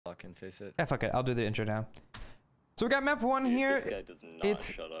fucking face it. Yeah, fuck it. I'll do the intro now. So we got map 1 here. This guy does not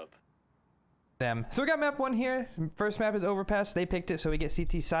shut up. Them. So we got map 1 here. First map is Overpass. They picked it, so we get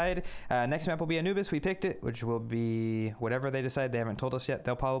CT side. Next map will be Anubis. We picked it, which will be whatever they decide. They haven't told us yet.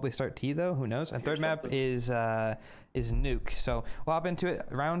 They'll probably start T though. Who knows? And third map is Nuke. So we'll hop into it.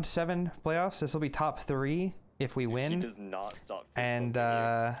 Round 7 playoffs. This will be top 3 if we win. He does not stop. And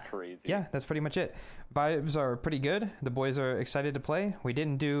crazy. Yeah, that's pretty much it. Vibes are pretty good. The boys are excited to play. We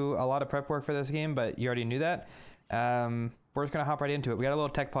didn't do a lot of prep work for this game, but you already knew that. We're just gonna hop right into it. We got a little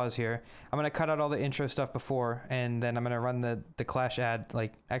tech pause here. I'm gonna cut out all the intro stuff before, and then I'm gonna run the Clash ad.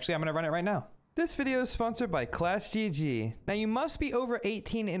 Actually, I'm gonna run it right now. This video is sponsored by Clash GG. Now you must be over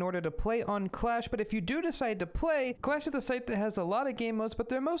 18 in order to play on Clash, but if you do decide to play, Clash is a site that has a lot of game modes, but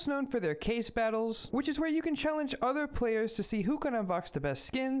they're most known for their case battles, which is where you can challenge other players to see who can unbox the best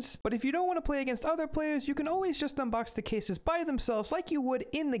skins. But if you don't want to play against other players, you can always just unbox the cases by themselves like you would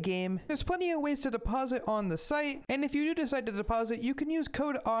in the game. There's plenty of ways to deposit on the site, and if you do decide to deposit, you can use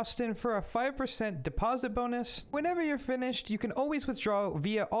code Austin for a 5% deposit bonus. Whenever you're finished, you can always withdraw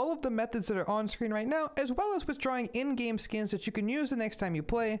via all of the methods that are on screen right now, as well as withdrawing in-game skins that you can use the next time you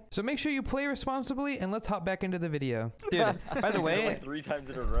play. So make sure you play responsibly, and let's hop back into the video. Dude, by the way, like 3 times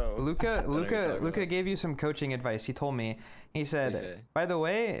in a row. Luca gave you some coaching advice. He told me. He said, by the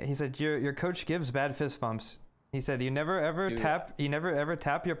way, he said your coach gives bad fist bumps. He said you never ever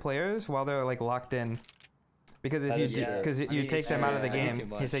tap your players while they're like locked in. Because if you take them out of the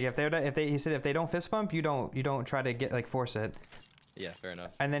game. He said if they don't fist bump, you don't try to get force it. Yeah, fair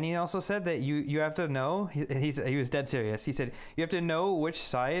enough. And then he also said that you have to know, he was dead serious. He said you have to know which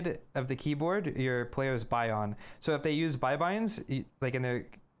side of the keyboard your players buy on. So if they use buy binds, like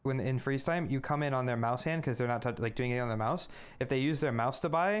in freeze time, you come in on their mouse hand because they're not doing it on their mouse. If they use their mouse to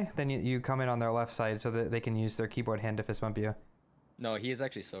buy, then you come in on their left side so that they can use their keyboard hand to fist bump you. No, he is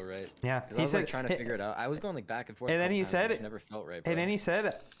actually so right. Yeah, he said trying to figure it out. I was going back and forth. And then he said it never felt right. Bro. And then he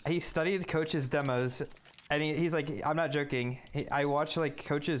said he studied coaches' demos, and he's like, I'm not joking. I watched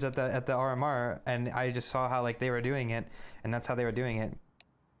coaches at the RMR, and I just saw how they were doing it, and that's how they were doing it.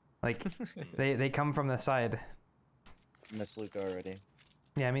 They come from the side. Miss Luca already.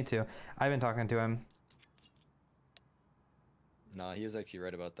 Yeah, me too. I've been talking to him. Nah, he is actually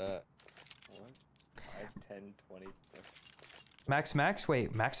right about that. 5, 10, 20. Max,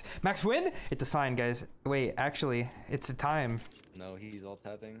 wait, Max win? It's a sign, guys. Wait, actually, it's a time. No, he's all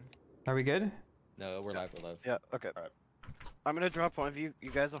tapping. Are we good? No, we're live. Yeah, okay. All right. I'm gonna drop one of you. You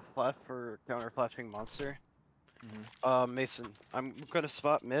guys will flash for counter flashing monster. Mason, I'm gonna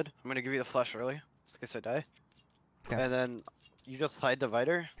spot mid. I'm gonna give you the flash early, just in case I die. Okay. And then you just hide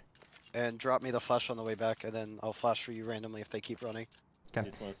divider, and drop me the flash on the way back, and then I'll flash for you randomly if they keep running. Okay.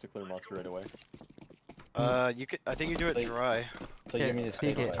 You just want us to clear monster right away. You could. I think you do it dry. So you mean to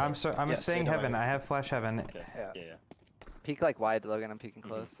stay I'm staying heaven. I have flash heaven. Okay. Yeah. Peek wide, Logan. I'm peeking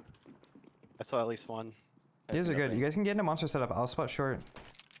close. I saw at least one. These are good. You guys can get into monster setup. I'll spot short.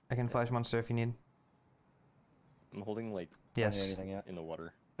 I can flash monster if you need. I'm holding yes in the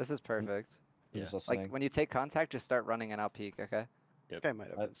water. This is perfect. Yeah. When you take contact, just start running and I'll peek. Okay. Yep. This guy might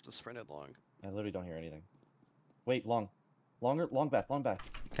have just sprinted long. I literally don't hear anything. Wait, long bath. Okay,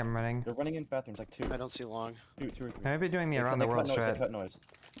 I'm running. They're running in bathrooms 2. I don't see long. 2 or 3. I might be doing the around the world strat. Cut noise.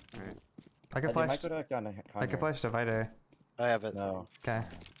 Alright. I can flash. I can flash divider. I have it. No. Okay.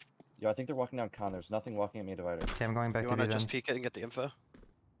 Yeah, I think they're walking down con. There's nothing walking at me divider. Okay, I'm going back you to wanna B just then. peek it and get the info?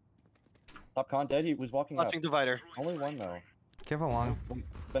 Top con dead. He was walking up. Flashing divider. Only one though. Careful long.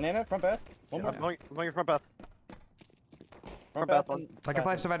 Banana front bath. One more. I'm going front bath. Front bath. I can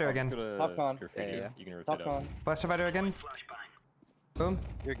flash divider again. Top con. Yeah. You can rotate Top up. con. Flash divider again. Boom.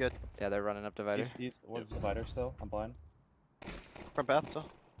 You're good. Yeah, they're running up divider. What's divider still? I'm blind. Front bath still.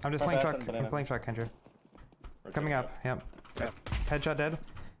 I'm just Front playing bath truck. and I'm playing truck, Kendra. Rotate Coming up. Yep. Headshot dead.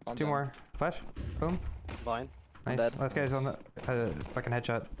 I'm 2 done. more. Flash. Boom. Blind. Nice. Dead. Last guy's on the fucking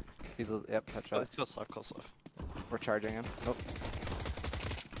headshot. Yep, headshot. Close left. We're charging him. Oh,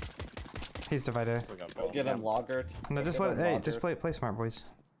 He's divider. Still got both. Get him logger. No, just just play smart, boys.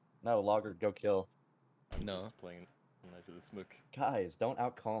 No, logger, go kill. I'm No. just playing Knife of the Smook. Guys, don't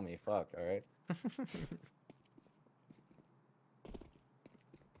outcall me. Fuck. All right.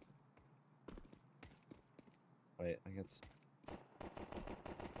 Wait, I guess.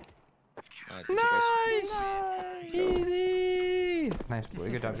 Nice! Easy! Nice boy.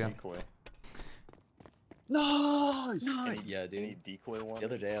 Good job, Gun. Decoy. Nice. Yeah, dude. Any decoy ones? The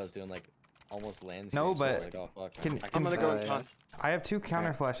other day I was doing almost lands. No, here, so but like, oh, fuck, can- man. I'm gonna go in yeah. con. I have 2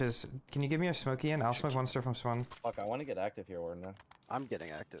 counter flashes. Can you give me a smoky in? I'll smoke monster from spawn. Fuck, I want to get active here, Warden. I'm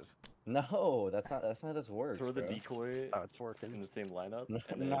getting active. No, that's not how this works. Throw the bro. decoy Oh, it's working. in the same lineup, N-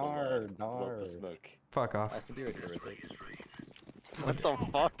 and then nar, blow up nar. the smoke. Fuck off. I have to be ready to rotate. What the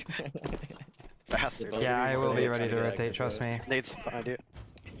fuck? Bastard. Yeah, I will be Nate's ready to trying to get rotate, active, trust me. Nate's behind you.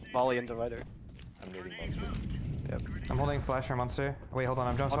 Volley and divider. I'm needing monster. I'm holding flash for monster. Wait, hold on,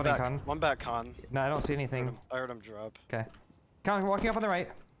 I'm jump spotting con. One back con. No, I don't see anything. I heard him drop. Okay. Con walking up on the right.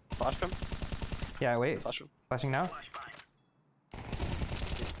 Flash him. Yeah, wait. Flash him. Flashing now?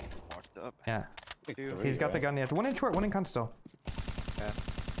 Walked up. Yeah. Two. He's got the gun. Yeah, 1 in short, 1 in con still.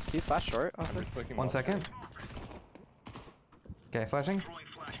 He flash short. I'm Also. just poking 1 monster. second. Okay, flashing.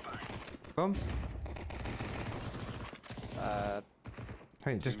 Boom.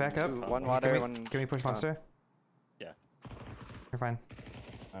 Wait, just back up. Two, one Can water, we, one. can we push monster? Yeah. You're fine.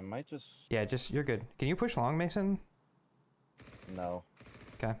 I might just. Yeah, you're good. Can you push long, Mason? No.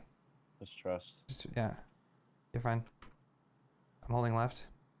 Okay. Just trust. Yeah. You're fine. I'm holding left.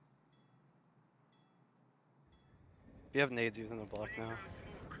 You have nades using the block now.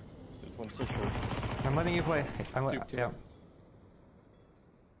 There's one so short. I'm letting you play. Two, Yeah.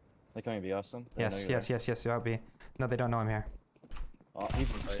 They coming be Austin? They know Yes, you're yes, yes, yes, I'll be. No, they don't know I'm here. there. Oh, he's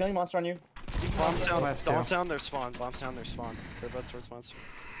killing monster on you. Bombs down. Last Bombs two. down their spawn. Bombs down their spawn. They're both towards monster.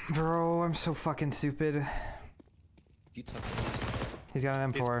 Bro, I'm so fucking stupid. You took He's got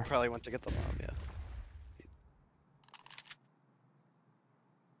an He's M4. probably went to get the bomb. Yeah.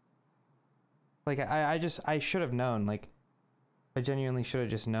 Like, I should have known. Like, I genuinely should have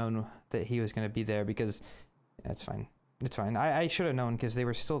just known that he was gonna be there because, yeah, it's fine. It's fine. I should have known because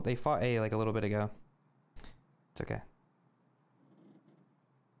they fought A like a little bit ago. It's okay.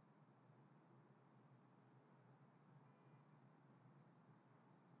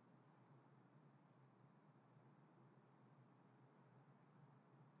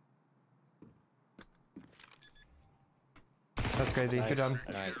 That's crazy. Nice. Good job.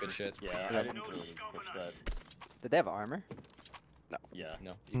 nice, good shit. Yeah, I didn't really push that. Did they have armor? Yeah.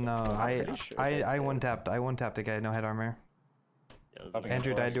 No. No, pretty sure they I did. one tapped. I one tapped a guy, no head armor. Yeah, there's Up one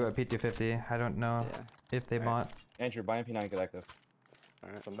Andrew flash. died to a P250. I don't know Yeah. if they Alright. bought. Andrew, buy MP9, get active.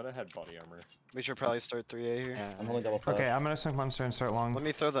 Somebody had body armor. We should probably start 3A here. Yeah. I'm holding double flash. Okay, I'm gonna smoke monster and start long. Let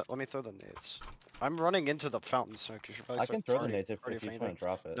me throw the nades. I'm running into the fountain smoke. You should probably I can start throw the party- nades if party you just want fainting. to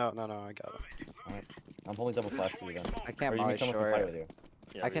drop it. No, I got it. I'm holding double flash for you then. I Or can't you molly can come up and fight short. with you.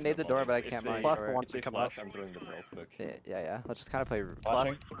 Yeah, I can there's nade the no door, but I bodies. can't If molly they- short. If they Come flash, I'm throwing the barrel smoke. Yeah. Let's just kind of play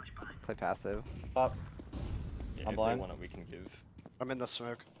Flashing. play passive. Pop. Yeah, I'm if blind. they want it, we can give. I'm in the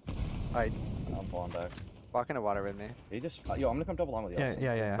smoke. I'm falling back. Walk into water with me. He just. Yo, I'm gonna come double long with you. Yeah, Austin.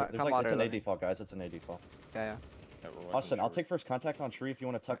 yeah, yeah. Come There's like, water, it's an A let me- default, guys. It's an A default. Yeah. Yeah, we're walking Austin, I'll short. take first contact on tree if you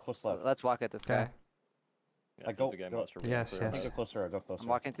want to tuck close left. Let's walk at this Okay. guy. Yeah, I go- there's a guy go- monster. Yes, clear. yes. I go closer. I go closer. I'm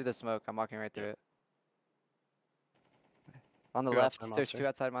walking through the smoke. I'm walking right through it. On the Two left, outside there's monster. two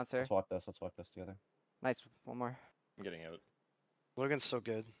outside monster. Let's walk this. Let's walk this together. Nice. One more. I'm getting out. Logan's so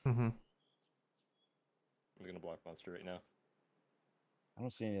good. Mm-hmm. I'm gonna block monster right now. I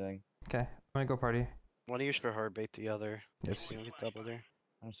don't see anything. Okay, I'm gonna go party. One of you should hard bait the other. Yes. You don't get doubled here.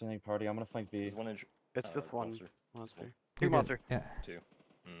 I don't see any party. I'm gonna flank B. There's one inch. It's just one monster. monster. You're Two good. monster. Yeah. Two.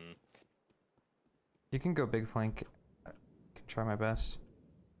 Mm. You can go big flank. I can try my best.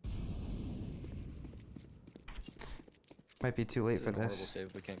 Might be too late This is for a horrible this.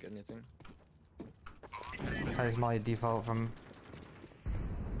 save. We can't get anything. I just molly default from.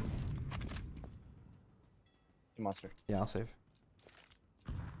 Monster. Yeah, I'll save.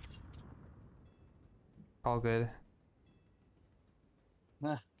 All good.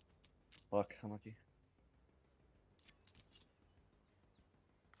 Luck. Unlucky.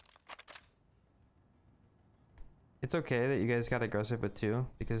 It's okay that you guys got aggressive with 2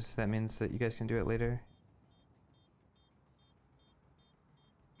 because that means that you guys can do it later.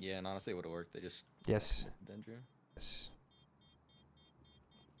 Yeah, and honestly, it would have worked. They just Yes. Andrew. Yes.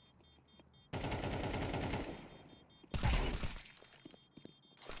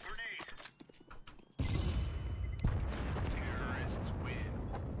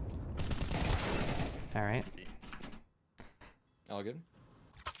 All right. All good.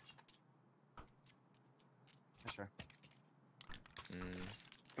 Sure.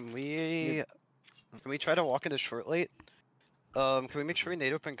 Can we try to walk into short late? Can we make sure we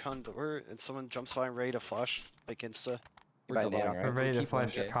nade open con door and someone jumps by and ready to flash like insta? We're Right, doubling, Nate, right? We're ready to Keep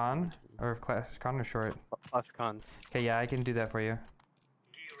flash 1K. con or clash con or short. Flash con. Okay, yeah, I can do that for you.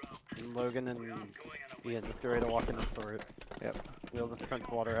 And Logan and Ian, just get ready to walk into short. Yep. We'll just trench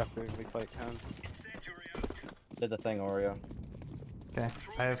water after we fight con. Did the thing, Oreo. Okay,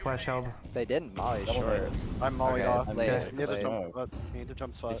 I have flash held. They didn't molly Double short. barrels. I'm molly Okay, off. late, Okay. Need to late. jump. Need to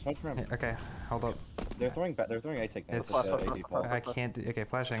jump They spot. smoked from. Okay, hold up. They're throwing a take now. It's- It's AD pop. I can't do, okay,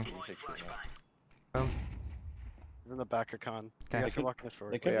 flashing. Can you take short now? Boom. In the back of con. You Okay. guys can walk in the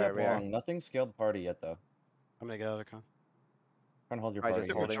short. They could We be are, up we are. long. Nothing scaled the party yet though. I'm gonna get out of con. Try and hold your I party. just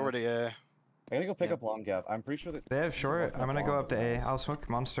Super holding shorty, yeah. I'm gonna go pick Yeah. up long gap. I'm pretty sure that. They have short. I'm gonna go up to A. Nice. I'll smoke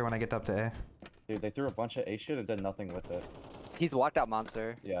monster when I get up to A. Dude, they threw a bunch of A shit and did nothing with it. He's walked out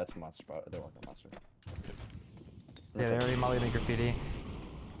monster. Yeah, it's a monster. They want the monster. Yeah, they already mollied in graffiti.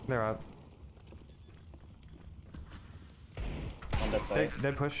 They're up. On that They, side.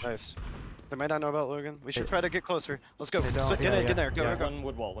 they push. Nice. They might not know about Logan. We should They- try to get closer. Let's go. They don't- Get yeah, in, yeah, get there. Go, yeah. go, go. One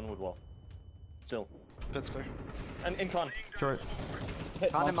wood wall, one wood wall. Still. Pit's clear. And in con. Short.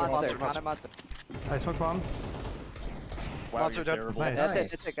 Hit Con and monster, monster. Con and monster. I smoke bomb. Wow, Monster you're dead. terrible. Nice. That's it.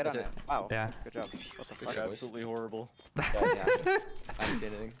 Nice. That's it. Get on That's it. Wow. Yeah. Good job. What the Good fuck? job. Absolutely horrible. Yeah. I didn't see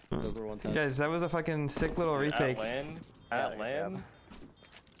anything. Those were one times. Guys, that was a fucking sick little retake. At Yeah, LAN,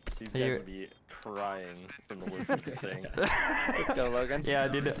 these guys You- would be crying from the words we've been saying. Let's go, Logan. Yeah,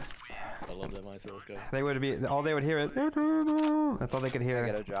 dude. I love that mindset. Let's go. They would be all they would hear it. That's all they could I get hear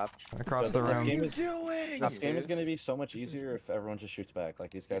a drop. across So the this room. game is- doing? This game is gonna be so much easier if everyone just shoots back.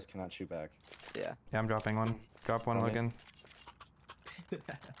 Like these guys cannot shoot back. Yeah. Yeah, I'm dropping one. Drop one, Okay. Logan.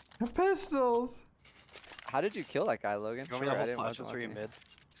 Pistols. How did you kill that guy, Logan? You want me Sure, to I hold didn't watch flashes him for you watch mid?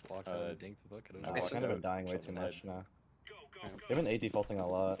 Walked out and dinked the fuck out of No, it. I've walked kind of been out dying way from too the much head. now. They've been A defaulting a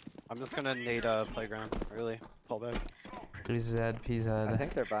lot. I'm just gonna nade playground. Really. Fall back. PZ, I PZ.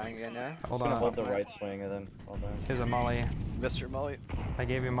 think they're buying again, yeah. Hold I'm gonna hold on. the right swing and then fall down. Here's a molly. Mr. Molly. I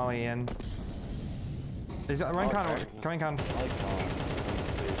gave you molly in. There's run con. Okay. Coming con. I like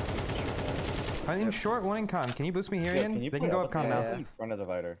I'm in short, one in con. Can you boost me here, Yeah, Ian? you They put can go all up the con Yeah, now. yeah. in front of the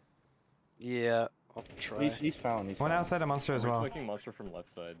divider. Yeah. I'll try. He's found. He's One found. outside of monster as We're well. smoking monster from left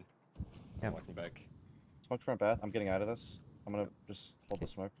side. Yep. I'm walking back. Smoke front bath. I'm getting out of this. I'm gonna just hold the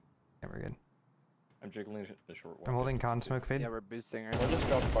smoke. Yeah, we're good. I'm jiggling the short one. I'm holding con smoke fade. Yeah, we're boosting her. We'll just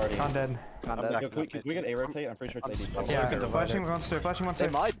drop party. Con dead. Con I'm dead. gonna, can we get A rotate? I'm pretty sure it's AD. I'm default. Yeah, Yeah, can flashing monster, flashing They monster.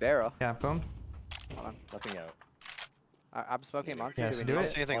 molly barrel. Yeah, boom. Hold on. Nothing out. I'm smoking monster. Yes, we do need I it.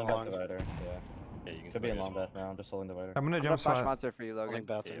 don't see anything Long bath long. divider. Yeah. Yeah, you can Could be in smoke long it. bath now. I'm just holding divider. I'm gonna I'm jump gonna flash spot. monster for you, Holding Logan.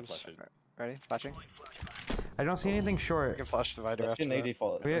 Yeah, bathrooms. flash it. Ready? Flashing. I don't see anything You short. can flash divider Let's after get an A that.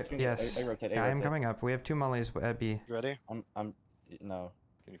 default. We- Let's get yes. A rotate. A Yeah, I'm rotate. coming up. We have two mollies at B. You ready? I'm no.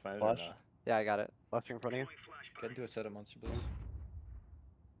 Can you find Flash? it or not? Yeah, I got it. Flashing in front of you. Get into a set of monster, please.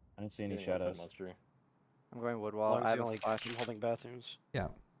 I didn't see any Getting outside shadows. monster. I'm going wood wall. Long's I have the a only flash. I'm holding bathrooms. Yeah.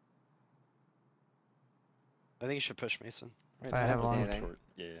 I think you should push Mason. Right I now. have see long. anything. Short.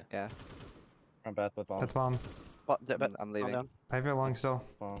 Yeah, yeah. Front bath with bomb. That's bomb. I'm leaving. Down. I have your long still.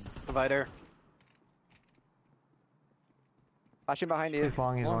 Bomb. Divider. Flashing behind you. He's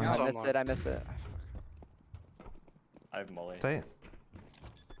long, he's long. Long. I missed it. I missed it. I have molly. Tight.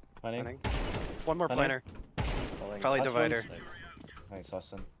 Planning. Planning. One more Planning. planner. Falling. Probably Last divider. Nice. Nice,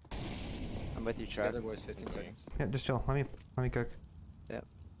 Austin. I'm with you, The Trev. other boys 15 seconds. Yeah, just chill. Let me cook. Yep.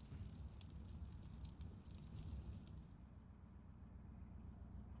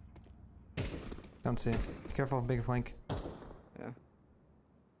 Don't see. Be careful, big flank. Yeah.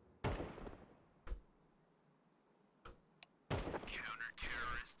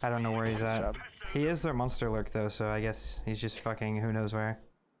 I don't know where he's Nice at. job. He is their monster lurk though, so I guess he's just fucking who knows where.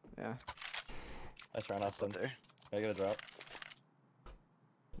 Yeah. Nice round, Austin. There. Can I get a drop?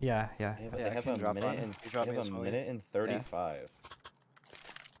 Yeah, yeah. They have, Yeah, they I have can a drop minute on. and You they drop have me a as well, minute and 35.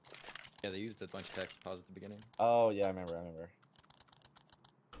 Yeah, they used a bunch of tech pause at the beginning. Oh yeah, I remember.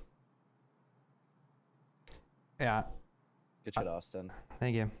 Yeah, Good shit, Austin.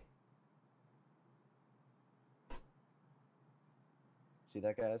 thank you. See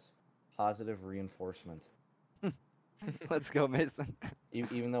that, guys? Positive reinforcement. Let's go, Mason.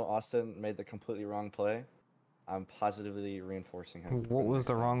 Even though Austin made the completely wrong play, I'm positively reinforcing him. for What was next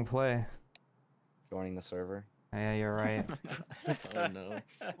the time. wrong play? Joining the server. Yeah, you're right. Oh no.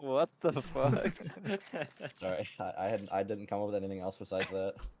 What the fuck? Sorry, I didn't come up with anything else besides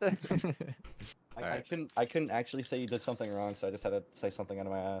that. I Alright. couldn't actually say you did something wrong, so I just had to say something out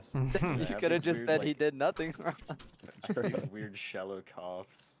of my ass. You have could have these just weird, said he like- did nothing wrong. These weird shallow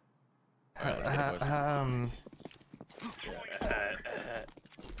coughs. Alright, let's get a voice.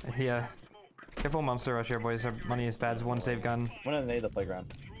 Yeah. Careful monster rush here, boys. Our money is bad. It's one save gun. I'm gonna nade the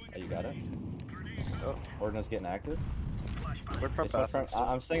playground. Oh, you got it? Oh. Ordinance getting active. We're They front smoke bathrooms.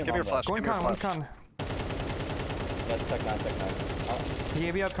 I'm staying in Give me your long flash. One Give me your con, one flash. con. That's tech 9, tech 9. He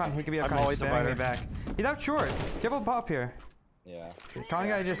could be up con. He could be up I'm con. He's always spamming me divider. back. He's out short. Careful pop here. Yeah. Con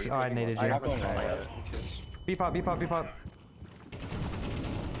guy just. Oh, I naded I'm you. not going long. I got it. In case. B pop, B pop, B pop.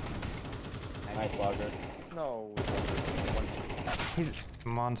 Nice logger. No. He's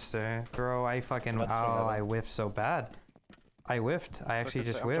monster, bro. I fucking That's so oh, I heavy. whiffed so bad. I whiffed. I actually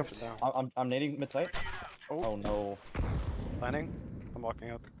just I'm jumping whiffed. down. I'm nading mid site. Oh no. Planning. I'm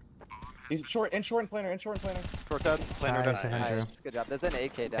walking up. He's short and planner. Short dead. Planner Nice, dead. Andrew. Nice. Good job. There's an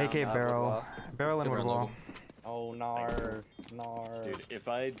AK down. AK barrel, barrel and Good wood run, wall. Logan. Oh nar. Dude, if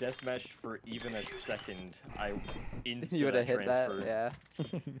I deathmatched for even a second, I instantly You would have hit that, transferred. yeah.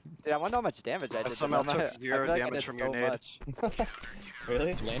 Dude, I wonder how much damage I did. somehow to them. took I 0 feel like I damage did from so your nade. much.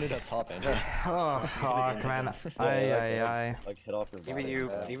 Really? Landed up top, Andrew. Oh fuck, man. Aye. Like hit off your Even body. you,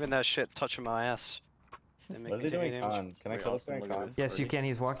 Yeah. even that shit touching my ass. Didn't make What are me they take any doing, damage. Con? Can I Wait, kill this Austin, guy, look at Con? this. Yes, you can.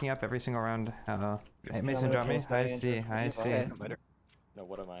 He's walking up every single round. Hey, Mason, I'm drop me. gonna kill I this guy, see. Andrew. I You're see. fine. Later. No,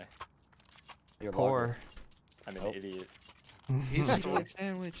 what am I? You're Poor. I'm an Nope. idiot. He's thrown,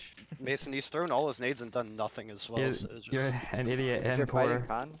 Sandwich. Mason, he's thrown all his nades and done nothing as well. You're, So it's you're just, an idiot You're and fighting poor.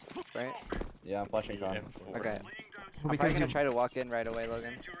 Con, right? Yeah, I'm flashing Con. M4. Okay. I'm Because probably you, gonna try to walk in right away,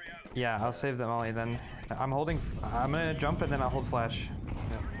 Logan. yeah, I'll save the molly then. I'm holding. I'm gonna jump and then I'll hold flash.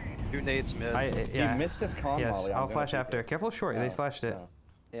 2 nades mid. Yeah. He missed his con Yes, molly. I'm I'll gonna flash take after. it. Careful short. They No, flashed it. no.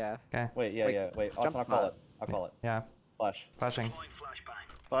 Yeah. Okay. Wait, Wait, wait. jump Austin, I'll call spot. it. I'll call it. Yeah. Flash. Flashing.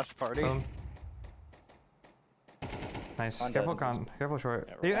 Flash party. Boom. Nice. Con Careful dead. con. Careful short.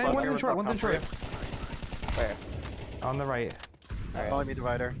 Yeah, Hey, we're one's in fucked. short. One's in We're short. Where? On the right. Follow me,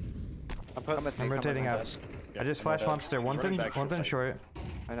 divider. I'm putting with me, I'm come with rotating me. up. Yeah, I just I'm flash dead. monster. One's in. Running back One's in short. short.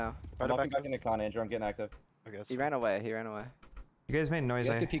 I know. I'm right walking back. back into con, Andrew. I'm getting active. Okay, that's He fine. ran away. He ran away. You guys made noise.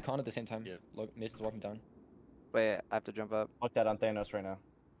 You have Eh? to peek con at the same time. Yeah. Look, Mason's walking down. Wait, I have to jump up. Fuck that on Thanos right now.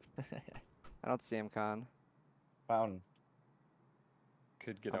 I don't see him, Con. Fountain.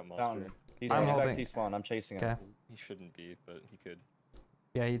 Could get out monster. Fountain. He's I'm running back holding- T-spawn. I'm chasing him. Okay. He shouldn't be, but he could.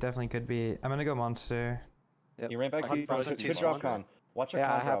 Yeah, you definitely could be. I'm gonna go monster. He ran back I can T-spawn. press Good the drop, T-spawn. con. Watch a Yeah,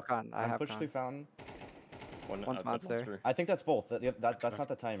 con I have drop. Con. I I'm have push Con. through fountain. One One's outside monster. I think that's both. That's not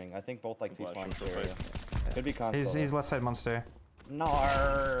the timing. I think both like Flash T-spawn or clear. fight. Yeah. Could be con. He's still, left side monster. though.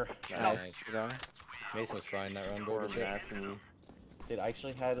 Nar. Nice. Good job. Mason was frying that round. Poor Board shit. Masson. Dude, I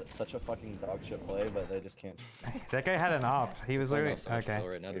actually had such a fucking dog shit play, but they just can't. That guy had an op. He was Playing literally off so much okay. flow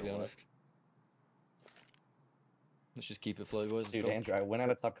right now, to Wait, be what? honest. Let's just keep it flowy, boys. Let's Dude, go. Andrew, I went out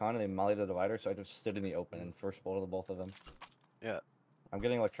of top con and they mollied the divider, so I just stood in the open and first blow to the both of them. Yeah. I'm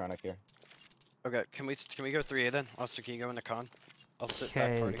getting electronic here. Okay, can we go 3A then? Austin, can you go into con? I'll sit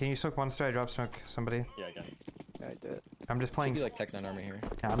back Okay, party. can you smoke monster? I drop smoke somebody. Yeah, I got it. Yeah, I do it. I'm just Should playing. be like Tech 9 army here.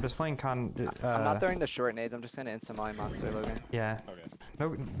 Yeah, I'm just playing con. I'm not throwing the short nades. I'm just gonna instant molly monster, Logan. Yeah. Okay.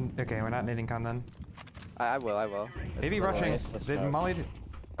 No. Okay, we're not needing con then. I will. I will. It's Maybe a little rushing. late. Let's They go. mollied.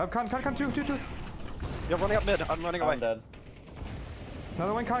 Con. Two. Yeah, running up mid. I'm running away. I'm dead.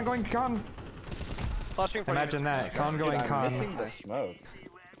 Another one. Con going. Con. Flashing for you. Imagine that. Con Dude, going. I'm Con. missing the smoke.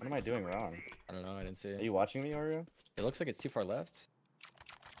 What am I doing wrong? I don't know. I didn't see Are it. you watching me, Oreo? It looks like it's too far left.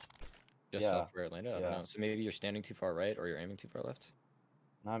 Just Yeah. off where it landed. I don't Yeah. know. So maybe you're standing too far right, or you're aiming too far left.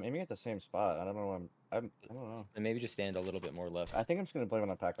 No, I'm aiming at the same spot. I don't know. I don't know. And maybe just stand a little bit more left. I think I'm just gonna blame it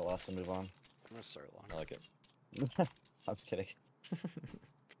on pack a loss and move on. I'm gonna start long. I like it. I'm just kidding.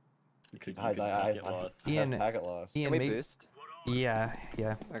 You could I not get lost. Ian- packet loss. Can Ian, we maybe. boost? Yeah.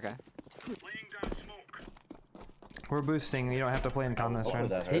 Okay. We're boosting. You don't have to play in con this Hopefully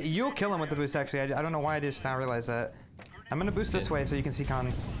round. that hurts. You'll kill him with the boost. Actually, I don't know why I just now realized that. I'm gonna boost this way so you can see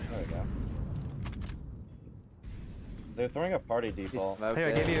con. There we go. They're throwing a party He default. smoked Hey, I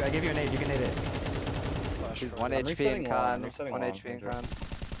it. gave you a nade. You can nade it. Flash He's for 1 you. HP resetting in long, con. I'm resetting 1 long, HP in Andrew. con. I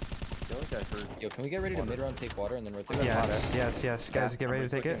feel like I heard. Yo, can we get ready to mid round, take water, and then rotate? Okay. Yes. Guys, get ready to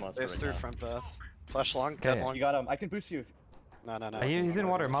take it. There's through front path. Flash long. Dead Okay. long. You got him. I can boost you. No. He's in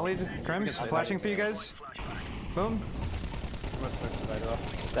water. Molly, Krems, flashing for you guys. Boom.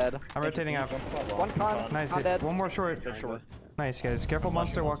 Dead. I'm rotating out. One con. Nice. Con dead. One more short. Nice, guys. Careful,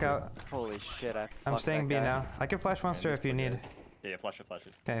 monster. Walk out. Holy shit! I'm fucked staying that B guy. now. I can flash monster if you need. Yeah, flash it. Okay,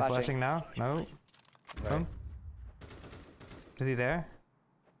 Flashing. flashing now. No. Boom. Is he there?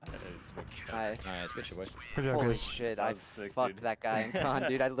 Nice. Nice, good shit, boys. Good job, Holy guys. shit! That I was sick, fucked dude. that guy in con,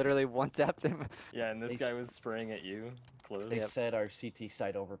 dude. I literally one-tapped him. Yeah, and this They guy s- was spraying at you. Close. They said our CT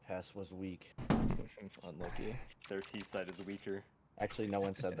side overpass was weak. Unlucky. Their T side is weaker. Actually, no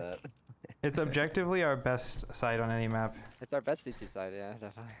one said that. It's objectively our best side on any map. It's our best CT side, yeah,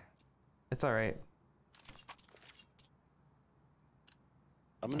 definitely. It's alright.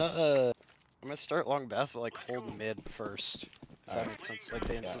 I'm gonna start long bath, but like hold mid first. If that makes sense. Like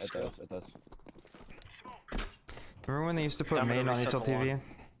the Yeah, insta it skill. does. It does. Remember when they used to put I'm gonna main on reset the HLTV?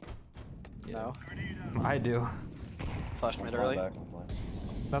 Yeah. No. I do. Flash mid I'm early. falling back, I'm falling.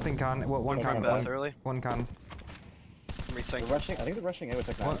 Nothing con. What? One Go con. Bath One, early. one con. I'm resetting. They're rushing. I think they're rushing A with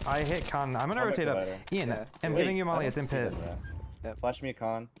Tech Well, 9. I hit con. I'm gonna I'll make rotate up. divider. Ian, Yeah. I'm Wait, giving you I Molly. don't It's in see pit. them yet. Yep. Flash me a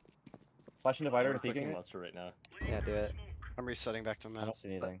con. Flashing divider I'm and peeking clicking it. monster right now. Yeah, do it. I'm resetting back to I mid. don't see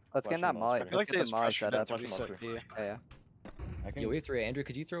anything. Let's get in Flashing that molly. monster. I feel like Let's they get the just molly pressured set it up. to reset monster. B. Yeah, yeah. I can. Yo, we have 3. Andrew,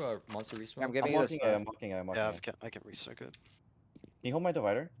 could you throw a monster respawn? I'm giving I'm you this. walking A. I'm walking A. I'm walking Yeah, A. I can reset good. Can you hold my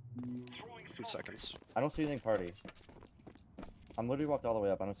divider? 2 seconds. I don't see anything party. I'm literally walked all the way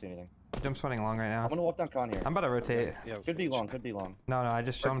up. I don't see anything. Jump spawning long right now. I'm gonna walk down con here. I'm about to rotate. Yeah. Could be long. Could be long. No, I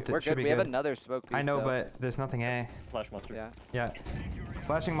just jumped. We're It should good. be We have good. another smoke piece. I know, though. but there's nothing A. Flash monster. Yeah. Yeah.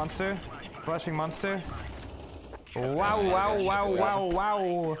 Flashing monster. Flashing monster. Wow, wow, wow, wow,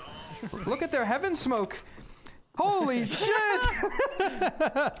 wow. Look at their heaven smoke. Holy shit!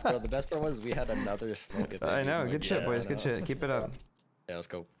 Bro, the best part was we had another smoke. At the I end. know. Like, Good shit, yeah, boys. I Good know. shit. Keep it up. Yeah, let's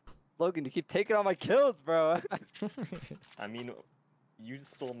go. Logan, you keep taking all my kills, bro. I mean, you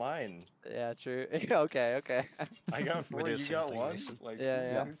stole mine. Yeah, true. Okay, okay. I got We 4, did you the same got thing, 1. Mason. Like, Yeah,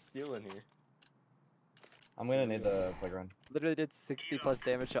 yeah. who's stealing here? I'm gonna need the playground. Literally did 60 plus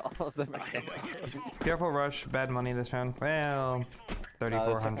damage to all of them again. Careful rush. Bad money this round. Well, Nah,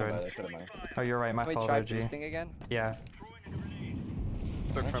 there's something 3,400. by there, could've money. Oh, you're right. My Can we fault, try OG. boosting again? Yeah.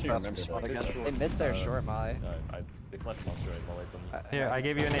 Took front actually bathroom remember spawn that. again. They missed their short molly. They flashed monster right while I them. Here, I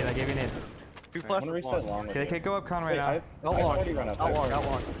gave you a nade. I gave you a nade. 2 I'm flash gonna with reset one. long. with Okay, you. okay, go up con right Wait, now. I've Not I've long. already run up. Not I've long. already-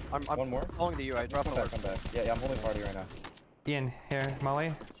 Not long. I'm One more? falling to you. I dropped Come the back, come back. Yeah, I'm holding party right now. Ian, here,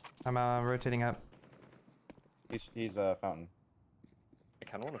 Molly. I'm rotating up. He's fountain. I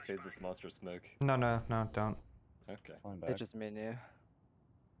kind of want to phase this monster smoke. No, no, no, don't. Okay. Falling back. It's just me and you.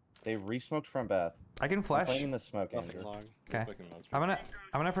 They re-smoked front bath. I can I'm flash. playing in the smoke, Nothing Andrew. long. Okay. Smoking monster.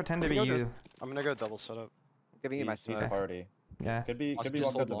 I'm gonna pretend to be Go you. just- I'm gonna go double setup. I'm giving you my He's smoke. party. Yeah. Could be Also walked just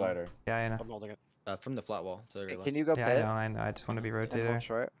up hold long. divider. Yeah, I know. I'm holding it. From the flat wall. So Can you go Yeah, pit? I know. I just want to be And hold rotator.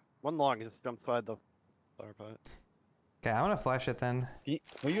 short. One long. Just jump side the flower pot. Okay, I'm gonna flash it then.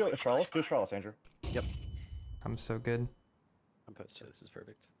 Will you Astralis? Do Astralis, Andrew. I'm so good. I'm posted. This is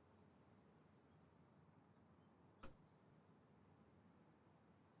perfect.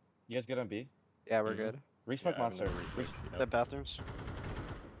 You guys good on B? Yeah, we're Mhm. good. Re-smoke Yeah, I'm monster. gonna re-smoke, yeah. Dead bathrooms.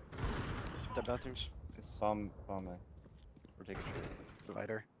 Dead bathrooms. Bomb. We're taking short.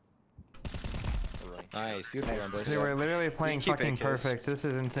 Divider. We're running. Nice. Beautiful run, boys. They were literally playing keep fucking AKs. perfect. This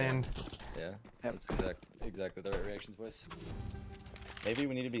is insane. Yeah. Yep. That's exactly the right reactions, boys. Maybe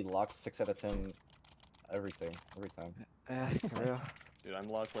we need to be locked 6 out of 10. Every time. Yeah, for real. Dude, I'm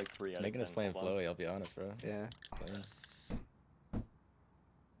locked like 3 out of 10. Making us playing hold on. flowy, I'll be honest, bro. Yeah. Yeah.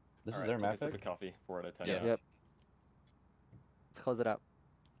 This is Alright, their take map a sip pick? of coffee. 4 out of 10. Yeah. now. Yep. Let's close it out.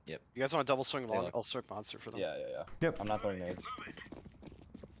 You guys want to double swing They long? look- I'll circ monster for them. Yeah. Yep. I'm not throwing nades.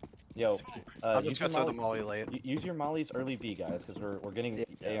 Yo, I'm use just gonna your throw the molly late. Use your mollies early B, guys, because we're getting Yeah.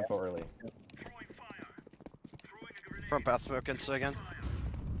 A info early. Front bath smoke insta again.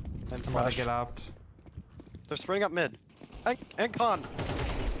 And I'm about to flash. get opt. They're spreading up mid. And con.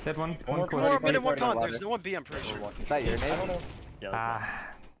 Hit one. One more One More close. mid and one party, con. water. There's no one B, I'm pretty We're sure. walking Is that your straight. I don't name? know. Yeah, that's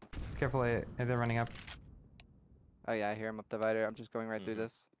Ah. Careful, they're running up. Oh yeah, I hear him up divider. I'm just going right through Mhm.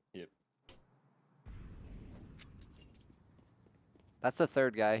 this. Yep. That's the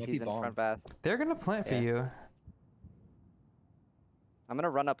third guy. Might He's be in bomb. front bath. They're gonna plant for Yeah. you. I'm gonna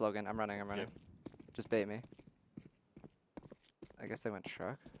run up, Logan. I'm running. Just bait me. I guess I went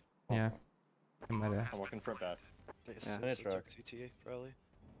truck. Yeah. It might have. I'm walking front back. Yes, Yeah. it's Truck. TTA probably.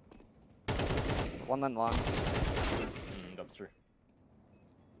 One long. Dumpster.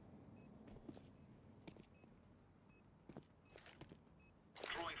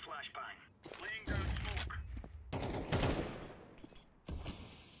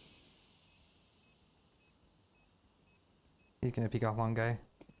 He's gonna peek off long guy.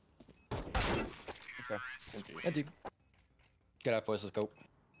 Empty. Yeah, dude. Get out, boys. Let's go.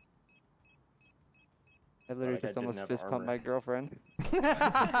 I literally Like I just almost didn't have fist pumped armor. my girlfriend.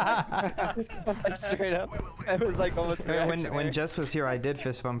 Like straight up. I was like almost. When Jess was here, I did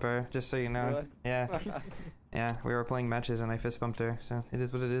fist bump her. Just so you know. Really? Yeah. Yeah. We were playing matches and I fist bumped her. So it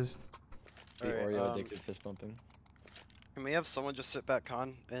is what it is. The Alright, Oreo addicted fist bumping. Can we have someone just sit back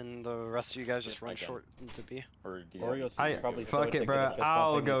con and the rest of you guys just Yeah, run I can. short into B? Or do you Oreo's I- probably fuck so it, addicted bro. to fist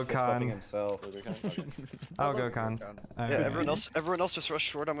I'll bumping, go he's fist bumping con. himself. I'll go con. Yeah, everyone else just rush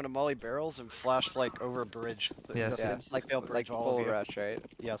short. I'm gonna molly barrels and flash like over a bridge. Yes. Yeah, like Fail bridge, all full of you. rush, right?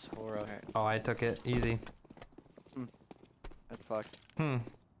 Yes, full row. Alright, Oh, I took it. Easy. that's fucked. Hmm.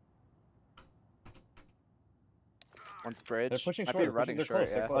 One's bridge. They're pushing Might short. be running They're short. close,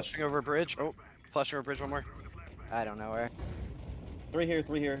 they're Yeah. close. Flashing over bridge. Oh, flashing over bridge one more. I don't know where. 3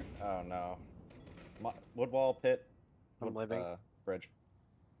 here. Oh no. Wood wall, pit. I'm living. Bridge.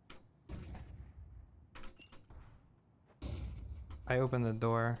 I opened the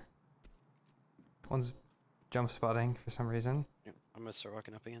door. One's jump spotting for some reason. Yeah, I'm gonna start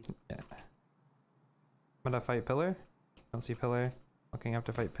walking up again. Yeah. I'm gonna fight pillar. Don't see pillar. Looking up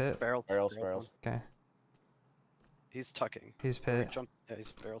to fight pit. Barrel. Barrels, barrel barrels. Okay. He's tucking. He's Or pit. Jump. Yeah,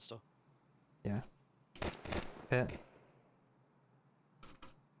 he's barrel still. Yeah. Pit.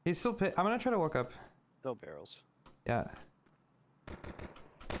 He's still pit. I'm gonna try to walk up. Still barrels. Yeah.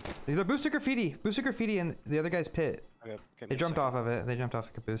 These are booster graffiti. Booster graffiti and the other guy's pit. Okay. They jumped off of it. They jumped off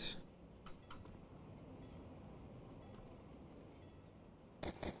the caboose.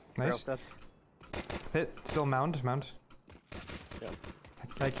 Nice. Barrel Pit. Still mound. Mound. Yeah.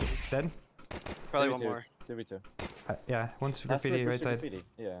 Like, dead? Probably one 2v2, more. 2v2. Yeah. One's That's graffiti the right booster side. graffiti,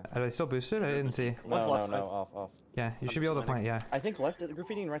 yeah. Are they still boosted? I didn't see. One's No, left no, side. off. Yeah, you should be able to plant. Yeah. I think left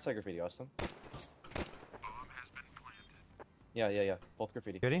graffiti and right side graffiti, Austin. Yeah. Both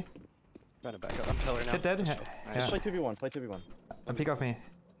graffiti. You ready? Trying to back up. I'm pillar now. Hit dead. Just- Yeah. Just play 2v1, play 2v1. Peek off me.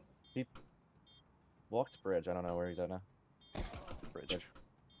 Walked bridge, I don't know where he's at now. Bridge.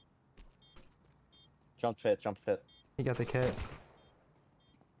 Jump pit. He got the kit.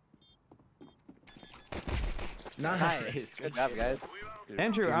 Nice. Good job, guys.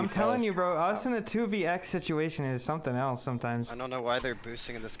 Andrew, I'm telling you, bro. Us in a 2vx situation is something else sometimes. I don't know why they're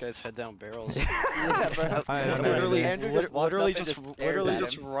boosting in this guy's head down barrels. Yeah, bro. I don't know. literally, Andrew just walks literally up and just, just stares literally at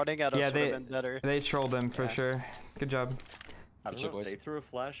just him. running at us Yeah, would have been better. They trolled him for Yeah. sure. Good job. I Good don't shit, know if boys. they threw a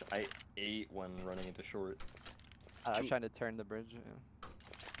flash. I ate when running into short. I'm trying to turn the bridge.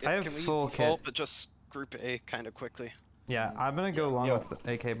 Yeah. I have Can we full vault, kit. but just group A kind of quickly. Yeah, I'm gonna go long Yo. with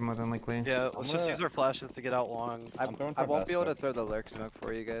AK more than likely. Yeah, Let's just use our flashes to get out long. I'm going I for won't be able to basket. throw the lurk smoke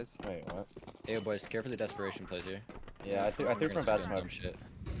for you guys. Wait, what? Hey boys, care for the desperation plays here. Yeah, I threw We're from gonna bad start doing dumb smoke. shit.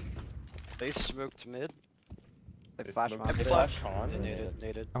 They smoked mid. Like They flash smoked mount. mid. Flash. Con? Detonated.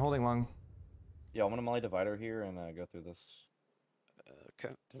 Naded. I'm holding long. Yeah, I'm gonna molly divider here and go through this.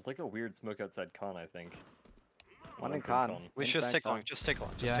 Okay. There's like a weird smoke outside con, I think. One in One's con. We should just Inside take con. long. Just take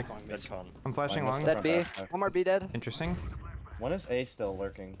long. Just Yeah. take long. Dead Mason. con. I'm flashing Mine long. was Dead B. Front. One more B dead. Interesting. One is A still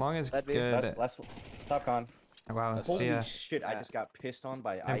lurking. Long is That'd be- good. Last top con. Wow, let's Holy see ya. shit, I Yeah. just got pissed on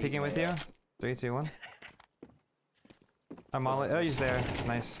by I'm peeking with you. 3, 2, 1. I'm all. Oh, he's there.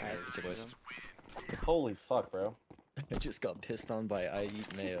 Nice. Nice, good shit, boys. Holy fuck, bro. I just got pissed on by I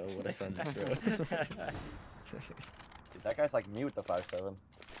eat mayo. What a sentence, bro. Dude, that guy's like me with the 5-7.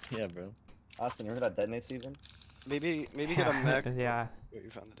 Yeah, bro. Austin, you remember that detonate season? Maybe get a mech. Yeah. Wait, you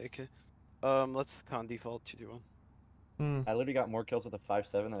found the AK. Let's con default 2-2-1. Hmm. I literally got more kills with the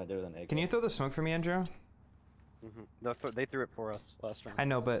 5-7 than I did with an AK. Can you throw the smoke for me, Andrew? They threw it for us last round. I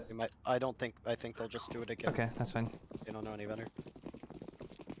know, but They might. I don't think. I think they'll just do it again. okay, that's fine. They don't know any better.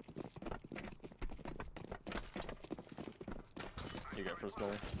 You got first goal.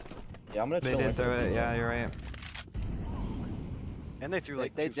 Yeah, I'm gonna They chill did with throw it. it. Yeah, you're right. And they threw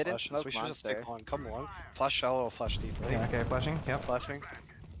like They two didn't flashes. smoke We should just monster. take long. Come long. Flash shallow, flash deep. Right? Yeah, okay, flashing. Yep. Flashing.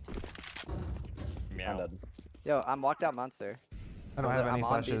 I'm Meow. dead. Yo, I'm walked out monster. I don't have I'm any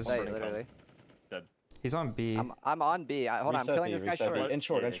on B flashes. site, Running literally. He's on B. I'm on B. Hold on, I'm Reset killing B, this guy reset B. short. In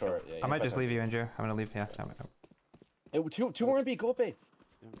short, Yeah, in yeah, short. Yeah, I might just fight leave you, Andrew. I'm gonna leave. Yeah. Two more in B, go up A.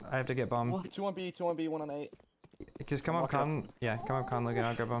 I have to get bomb. 2 on B, 1 on A. Just come up con. Yeah, come up con, Logan.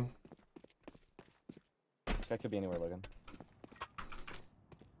 I'll grab bomb. This guy could be anywhere, Logan.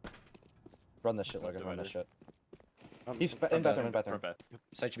 Run this shit, Logan, run this shit. He's in bathroom, in bathroom. Front back.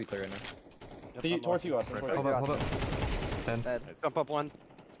 Site should be clear right now. Yep, To you, I'm towards off. you, Austin. Right Towards Hold you. up, hold up. Dead. Dead. Nice. Jump up one.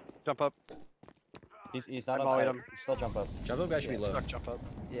 Jump up. He's not I'm outside. all him. He's still jump up. Jump up guy should be low. Stuck. Jump up.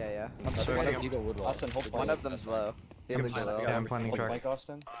 Yeah, yeah. I'm One smoking of him. you go wood wall. Austin, hold One flank. of them's low. He's I'm like planning. low. Yeah, I'm planning Hold truck. flank,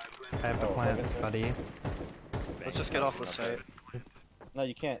 Austin. I have to Oh, plant, Logan's dead. buddy. Let's just get off the site. No,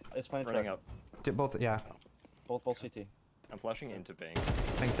 you can't. It's planning Running truck. up. Do both. Yeah. Both CT. I'm flashing into bang.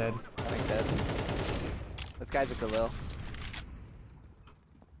 Think dead. I think dead. This guy's a Galil.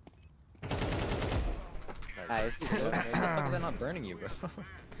 Nice. What the fuck is that not burning you, bro?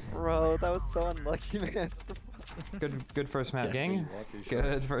 Bro, that was so unlucky, man. Good first map, Yeah, gang. You walk through short.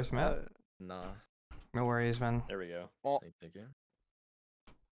 Good first map. Nah. No worries, man. There we go. Thank you.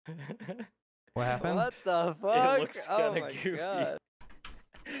 What happened? What the fuck? looks Oh kinda my goofy. god.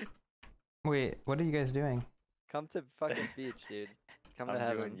 Wait, what are you guys doing? Come to fucking beach, dude. Come to I'm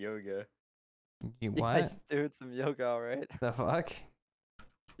heaven. doing yoga. You Yeah, what? he's doing some yoga, alright? The fuck?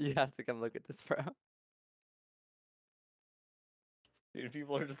 You have to come look at this, bro. Dude,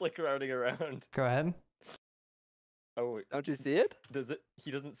 people are just like crowding around. Go ahead. Oh, wait, Don't you see it? does it?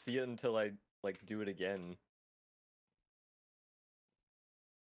 He doesn't see it until I like do it again.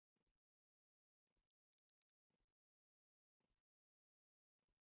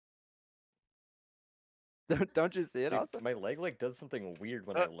 Don't you see it Dude, also? my leg like does something weird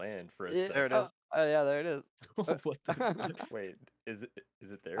when I land for a Yeah, sec. There it is. Oh yeah, there it is. What the? Wait, is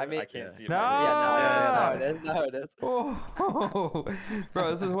it there? I mean- I can't see it. No! Yeah, no, it is. No, it is. Oh,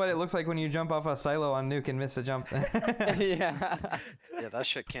 bro, this is what it looks like when you jump off a silo on Nuke and miss the jump. Yeah. Yeah, that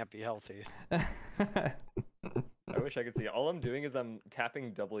shit can't be healthy. I wish I could see. All I'm doing is I'm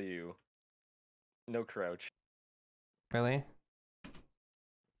tapping W. No crouch. Really?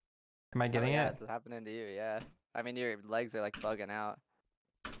 Am I getting yeah, it? It's happening to you. Yeah. I mean, your legs are like bugging out.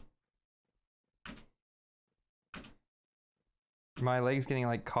 My leg's getting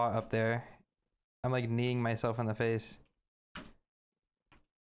like caught up there. I'm like kneeing myself in the face.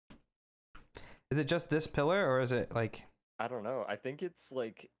 Is it just this pillar or is it like... I don't know. I think it's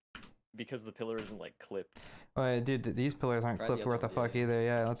like because the pillar isn't like clipped. Oh, dude, these pillars aren't Try clipped the worth a other one, fuck yeah. either.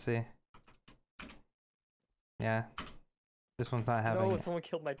 Yeah, let's see. Yeah. This one's not having No, it. someone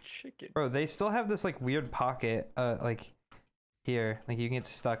killed my chicken. Bro, they still have this like weird pocket, like here. Like you can get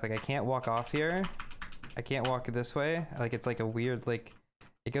stuck. Like I can't walk off here. I can't walk this way. Like it's like a weird like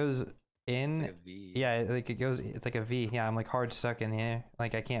it goes in. It's like a V. Yeah, like it goes. It's like a V. Yeah, I'm like hard stuck in here.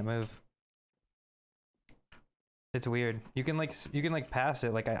 Like I can't move. It's weird. You can like pass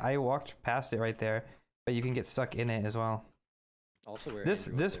it. Like I walked past it right there, but you can get stuck in it as well. Also, where This-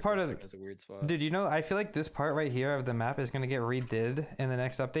 Andrew was this there part for a of the- second is a weird spot. Dude, you know, I feel like this part right here of the map is gonna get redid in the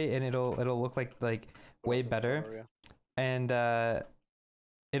next update, and it'll look like way better, and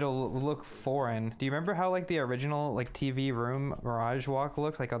it'll look foreign. Do you remember how like the original like TV room Mirage walk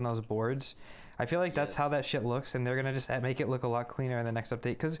looked like on those boards? I feel like that's how Yes. that shit looks, and they're gonna just make it look a lot cleaner in the next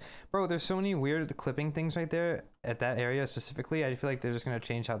update. Cause bro, there's so many weird clipping things right there at that area specifically. I feel like they're just gonna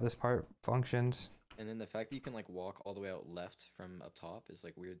change how this part functions. And then the fact that you can like walk all the way out left from up top is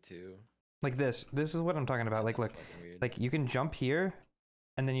like weird too. Like this is what I'm talking about. Like That's look, fucking weird. like you can jump here,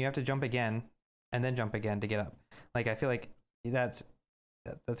 and then you have to jump again, and then jump again to get up. Like I feel like that's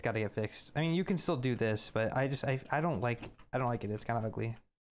got to get fixed. I mean, you can still do this, but I don't like it. It's kind of ugly.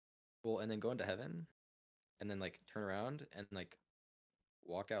 Well, and then go into heaven, and then like turn around and like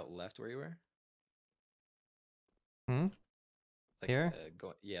walk out left where you were. Hmm? Like, Here?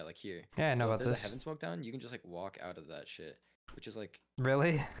 Yeah, like here. Yeah, I know So if about there's this. a heaven smoke down, you can just like walk out of that shit, which is like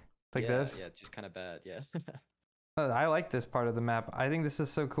Really? Like yeah, this? Yeah, it's just kind of bad. Yeah. I like this part of the map. I think this is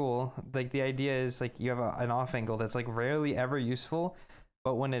so cool. Like the idea is like you have an off angle that's like rarely ever useful,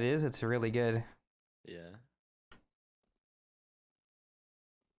 but when it is, it's really good. Yeah.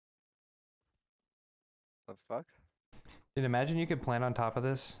 The fuck? Dude, imagine you could plant on top of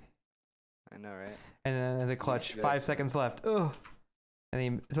this, I know, right? and then the clutch. Yes, 5 yes. seconds left. Ugh.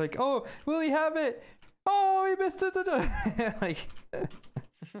 And he's like, "Oh, will he have it? Oh, he missed it." Like,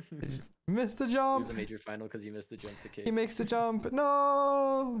 missed the It jump. was a major final because you missed the jump to kick. He makes the jump.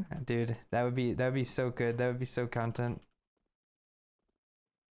 No, dude, that would be so good. That would be so content.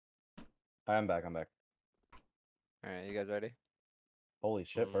 I'm back. I'm back. All right, you guys ready? Holy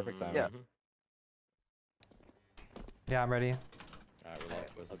shit! Perfect time. Yeah. Yeah, I'm ready. Alright, we're locked.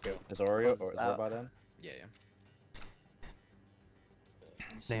 Let's go. Is Oreo Close or is out. Oreo in? Yeah,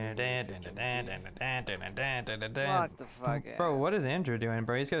 Lock the fuck out. Bro, what is Andrew doing,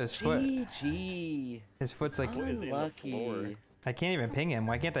 bro? He's got his foot. GG. His foot's like. What is in the floor? Lucky. I can't even ping him.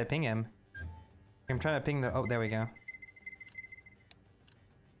 Why can't I ping him? I'm trying to ping the. Oh, there we go.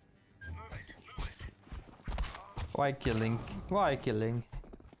 Why killing? Why killing?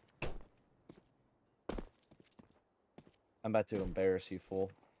 I'm about to embarrass you, fool.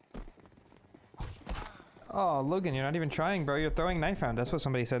 Oh, Logan, you're not even trying, bro. You're throwing knife round. That's what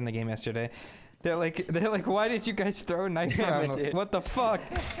somebody said in the game yesterday. They're like, why did you guys throw knife round? dude. What the fuck?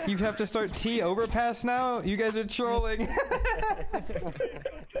 You have to start T overpass now? You guys are trolling.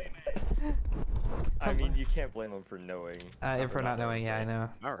 I mean, you can't blame them for knowing. If we're not knowing, yeah, I know.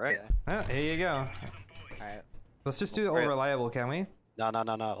 All right. Yeah. Oh, here you go. All right. Let's just do the Alright. reliable, can we?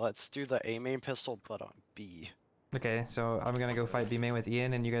 No. Let's do the A main pistol, but on B. Okay, so I'm gonna go fight B main with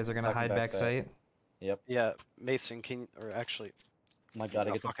Ian, and you guys are gonna Back hide and back back sight. Yep. Yeah, Mason, or actually, Oh my god, I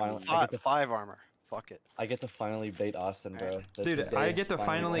no, get to fucking finally. five armor. Fuck it. I get to finally bait Austin, bro. The Dude, day I is get to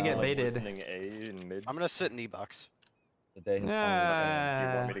finally I'm, get like, baited. listening A in mid. I'm gonna sit in E-box. The day has Do you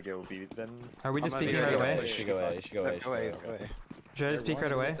Yeah. want me to go B then? Are we just I'm gonna speaking be right ready. away? You should go A. You should go A. you should Go away, go go away. Should I just speak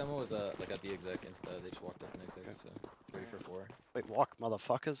right away? This demo was like at the exec instead. They just walked up and they so ready for 4. Wait, walk,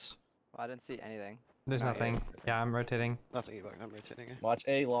 motherfuckers. Well, I didn't see anything. There's Not yet. nothing. Yeah, I'm rotating. Nothing E-box, I'm rotating it. Watch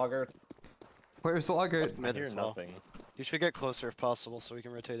A, logger. Where's Logger? I Mid hear as well. nothing. You should get closer if possible so we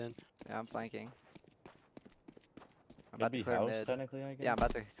can rotate in. Yeah, I'm flanking. I'm Could about be to clear house, mid. technically, I guess. Yeah, I'm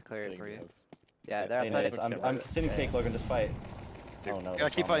about to clear it Getting for you. close. Yeah, they're Hey, outside. nice. I'm sitting Yeah. cake, Logan, just fight. Dude, Oh no. you gotta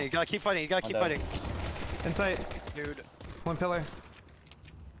that's keep not fighting, you gotta keep fighting, you gotta I'm keep dead. fighting. Insight. Dude. One pillar.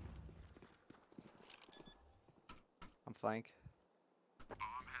 I'm flank.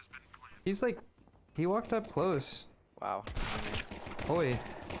 He's like, he walked up close. Wow. Boy.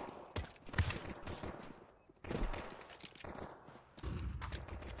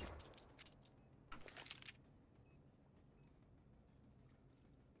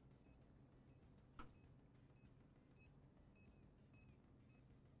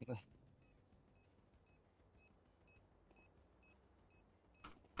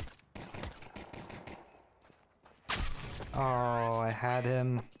 Oh, I had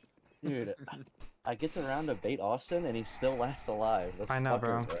him. Dude, I get the round to bait Austin and he still lasts alive. That's I know,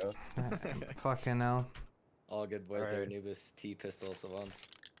 fucker, bro. Fucking hell. All good boys there. Alright. Anubis T pistol savants.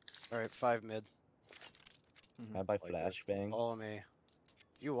 Alright, 5 mid. I buy Like flashbang. Follow me.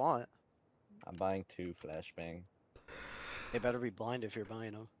 You want? I'm buying 2 flashbang. They better be blind if you're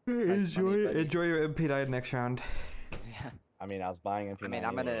buying them. money, buddy. Enjoy your MP9 next round. Yeah. I mean, I was buying MP9 I mean,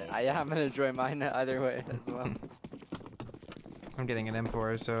 I'm gonna, anyway. yeah, I'm gonna enjoy mine either way as well. I'm getting an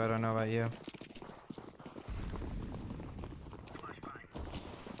M4, so I don't know about you.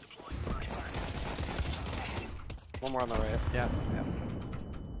 One more on the right. Yeah. Yep.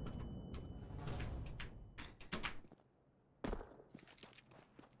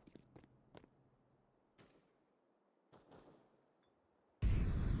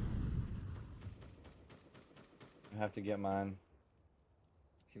 I have to get mine.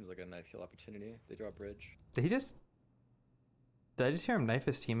 Seems like a knife kill opportunity. They draw a bridge. Did he just... Did I just hear him knife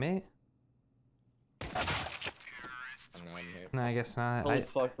his teammate? I don't know. I'm here. No, I guess not. Holy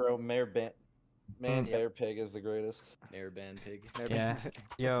fuck, bro. Man, Mm. Bear Pig is the greatest. Air band pig. Yeah.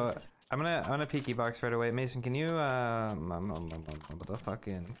 Yo, I'm gonna peeky box right away. Mason, can you what the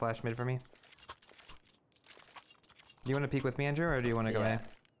fucking flash mid for me? Do you want to peek with me, Andrew, or do you want to go Yeah.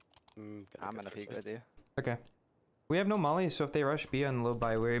 A? I'm gonna peek with you. Okay. We have no molly, so if they rush B on low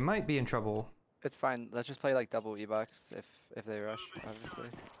buy, we might be in trouble. It's fine. Let's just play like double E-box if they rush, obviously.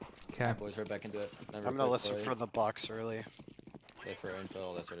 Okay. Alright, boys, right back into it. Never I'm gonna play listen for the box early. Play for info,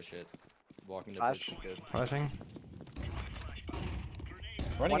 all that sort of shit. Walking the Flash. bridge is good. Flashing.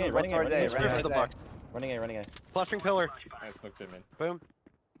 Running One A, running A, towards running A, A, Let's right move at to the A. box. running A, running A. Flashing pillar. I smoked him in. Boom.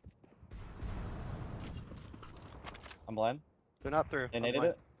 I'm blind. They're not through. They I'm naded blind.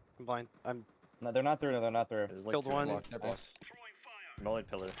 it? I'm blind. I'm No, they're not through. No, they're not through. There's like Killed 2 one. Blocked, they're blocked. Mullet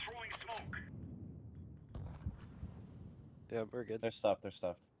pillar. yeah, we're good. They're stuffed. They're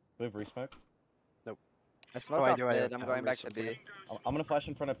stuffed. Do we have resmoke? I smoked Oh, I off do, I mid. do. I'm I'm going back to resuming. B. I'm gonna flash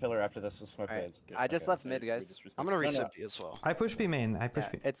in front of pillar after this. The smoke Alright. fades. I just Okay. left mid, guys. I'm gonna No, reset no. B as well. I push B main. I push Yeah,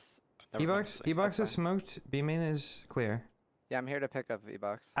 B. it's Never mind, E-box. so- E-box That's is smoked. B main is clear. yeah. I'm here to pick up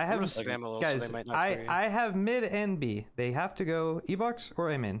E-box. I I'm have gonna spam a little guys. so they might not I clear you. I have mid and B. They have to go E-box or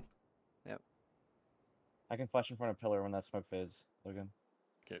A main. I can flash in front of pillar when that smoke fades. Logan.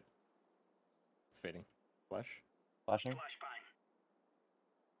 Okay. It's fading. Flash. Flashing.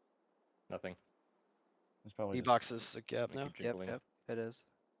 Nothing. It's probably just- E-box is the gap I now. keep Yep, jingling. yep. It is.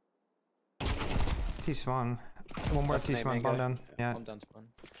 T spawn. One more That's T main spawn. main Bomb guy. down. Yeah. I'm down spawn.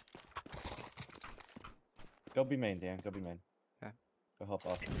 Go be main, Dan. Go be main. Okay. Go help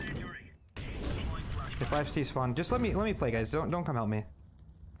Austin. They flash T spawn. Just let me play, guys. Don't come help me.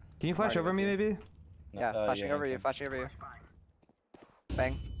 Can you flash Alright, over me, with you. maybe? No, Yeah, flashing yeah, over you. okay. Flashing over you.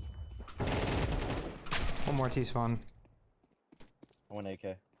 Bang. One more T spawn. I want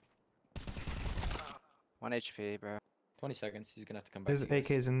AK. 1 HP, bro. 20 seconds. He's gonna have to come back. His to you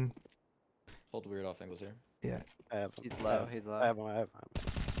guys. AK's in. Hold weird off angles here. I have him. He's low. He's low. I have him. I have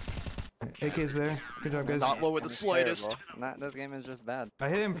him. AK's there. Good job, guys. Not low with the This slightest. terrible. Nah, this game is just bad. I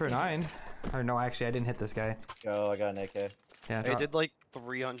hit him for 9. Or no, actually, I didn't hit this guy. Go. I got an AK. Yeah. I Drop, did like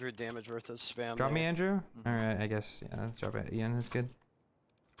 300 damage worth of spam. drop me, there. Andrew. Mhm. Alright, I guess. Yeah, drop it. Ian is good.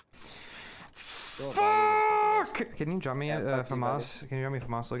 Still value, but Fuck! Can you drop me Yeah, fuck you, FAMAS? Can you drop me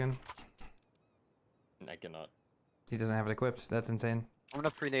FAMAS, Logan? I cannot. He doesn't have it equipped. That's insane. I'm gonna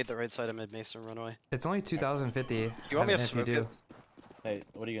pre-nade the right side of mid mason run away. It's only 2050. You want me to if you smoke do. it? Hey,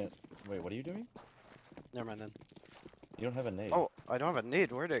 what are you gonna? Wait, what are you doing? Never mind then. You don't have a nade. Oh, I don't have a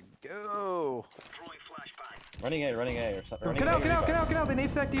nade. Where'd it go? Running A, running A, or something. Oh, get out, get out, get out, get out! They nade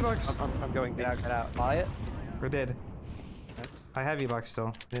stack D-box. I'm going Get deep. out, get out. Molly it. We're dead. Nice. I have E-box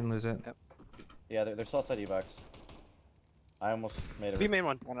still. Didn't lose it. Yeah, they're still outside E-box. I almost made B it. main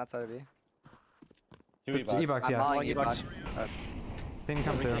one. One outside of B. Two E-box. E-box, I'm yeah. mollying Molly E-box. E-box. Didn't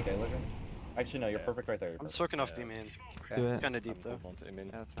come through. Okay, look. Actually, no, you're Yeah. perfect right there. You're I'm perfect. smoking off Yeah. B main. Do it. Kinda I'm deep though. going to aim in.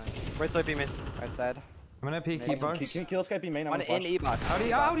 Yeah, that's fine. Right side B main. Right side. I'm gonna peek Awesome. E-box. Can you kill this guy? Be main. I'm One gonna in flash.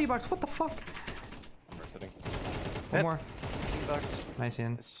 E-box. Out E-box. What the fuck? I'm rotating. One more. E-box. Nice,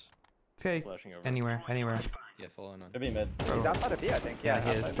 Ian. Nice. Okay, Flashing over. anywhere, anywhere. Yeah, full on. Could be mid. He's outside of B, I think. Yeah, he's he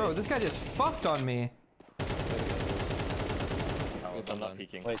is. outside Bro, B. this guy just fucked on me. Palace, I'm not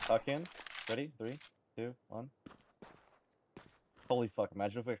peeking. Wait, tuck in. Ready? 3, 2, 1. Holy fuck!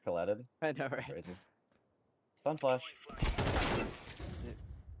 Imagine if we collided. I know, right? Crazy. Sun flash.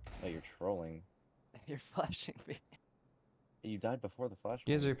 Oh, you're trolling. You're flashing me. You died before the flash.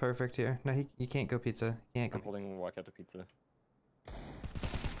 You guys are perfect here. No, you can't go pizza. You can't I'm go. holding walk out to pizza.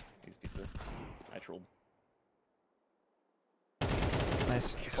 He's pizza. I trolled.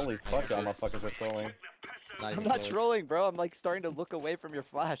 Nice. Holy fuck, y'all motherfuckers are trolling. Not I'm even not close. trolling, bro. I'm like starting to look away from your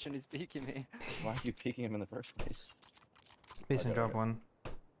flash and he's peeking me. Why are you peeking him in the first place? Mason, Okay, drop okay. one.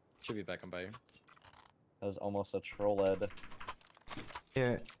 Should be back on by you. That was almost a troll-ed.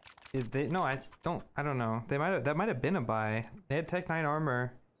 Yeah. No, I don't know. That might have been a buy. They had Tech 9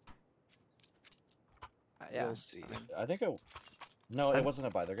 armor. Yeah. We'll see. I think it. No, I- it wasn't a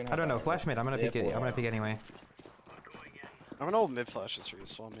buy. They're gonna. I don't know. have Flash mid. I'm gonna They pick have it. full I'm gonna armor. pick anyway. I'm gonna hold mid flashes for you,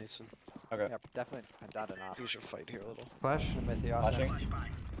 Swan Mason. Okay. Yeah, definitely. I doubt it I not. think you should fight here a little. Flash. I'm with you, Austin.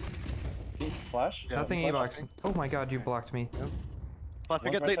 Flashing. Flash. Yeah, Nothing flash. E-box. Oh my god, you blocked me. Flash,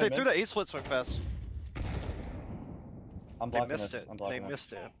 One they right side threw mid. the 8 split smoke fast. I'm They blocking missed this. it. I'm They blocking this.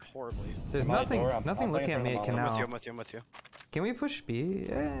 missed it horribly. There's Am I nothing. door? I'm Nothing playing looking at in me front at of I'm my with you, canal. I'm with you, I'm with you. Can we push B?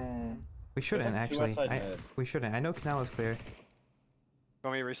 We shouldn't like two actually. outside mid. We shouldn't. I know canal is clear.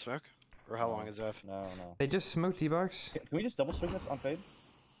 Want me to re-smoke? Or how long is that? No, no. They just smoked E-box. Can we just double swing this on fade?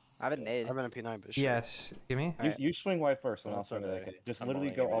 I have a nade. I'm in a P9, but sure. Yes. Give me. You, you swing wide first, and Oh, I'll swing sorry. the AK. Just I'm literally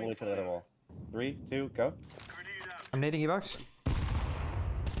rolling go it. all the way to the other wall. 3, 2, go. I'm nading E-box. Do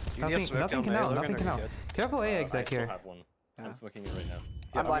you need a Nothing. smoke Nothing on canal. Logan, Nothing or you canal. good? Careful A I exec still here. have one. Yeah. I'm smoking it right now.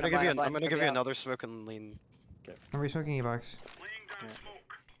 Yeah, I'm blind, I'm blind, I'm blind. gonna Hear give me you out. another smoke and lean. I'm re-smoking E-box.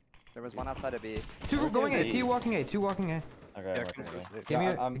 There was one outside of B. Two going A. B. Two walking A. Two walking A. Okay. Yeah, I'm can working you- it. Give me.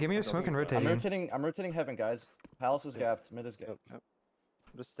 Yeah, I'm- Give me your I'm smoke and going for it. rotate. I'm in. rotating. I'm rotating heaven, guys. Palace is gapped. Mid is gapped. I'm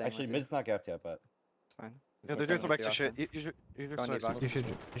just staying Actually, with you. mid's not gapped yet, but It's fine. Yeah, It's they're my doing second. back to Austin. shit. You should Go on smoke D-box. some.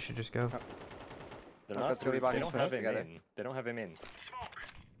 You should just go. They're Oh, not. let's go They rebox don't push have him together. in. They don't have him in.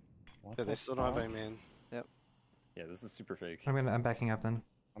 what Yeah, they the still don't have fuck? a main. Yeah, this is super fake. I'm backing up then.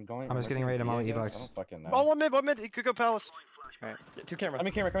 I'm going. I'm just getting ready to molly E-box. E-box. I don't fucking know. Oh, one mid. He could go Palace. Yeah, two camera. Come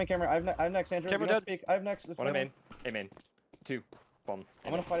in, camera. I have next, Andrew. Camera You don't dead. speak. I have next. One main. A main. Two. Bomb.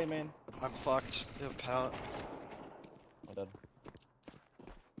 I'm gonna fight a main. I'm fucked. Yeah, Palace. I'm dead.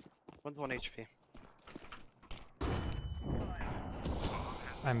 One's 1 HP.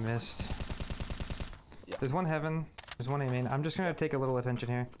 I missed. Yeah. There's one heaven. There's one A main. I'm just gonna take a little attention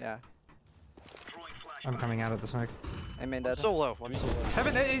here. Yeah. I'm coming out of the smoke. I main One's dead. so low. One's so low.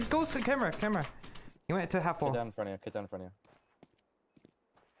 Heaven. He's goes to camera. Camera. He went to half Cut wall. down in front of you. Cut down in front of you.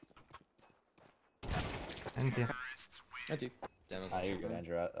 And yeah. I do. Damn it. Ah, you're good,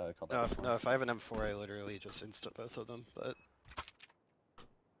 Andrew. Call No, that. if I have an M4, I literally just insta both of them. But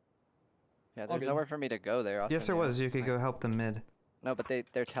Yeah, All there's good. nowhere for me to go there. Austin, Yes, there you know? was. You could Like- go help them mid. No, but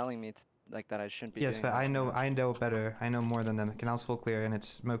they're telling me like that I shouldn't be. Yes, doing but that, I you know. I know better. I know more than them. Canal's full clear and it's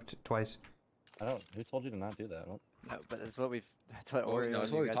smoked twice. I don't. Who told you to not do that? What? No, but it's what we've. That's what Well, Oreo no,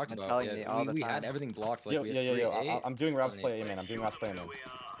 that's and what you we guys talked been about. telling Yeah, me all the we time. had everything blocked. Like Yo, we yo, had yo, yo. 3-8 I'm doing on Raps the play A split. main. I'm doing Raps play A main.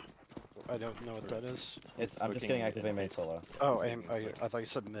 I don't know what that is. It's. I'm just getting active A main solo. Oh, It's aim. making Oh, smoke. I thought you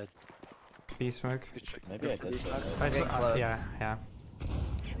said mid. B smoke. Maybe I It's did. these say ones. that. I Getting sm- close. yeah, yeah.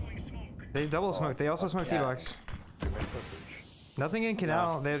 They double smoked. They also smoked Yeah. T-box. Nothing in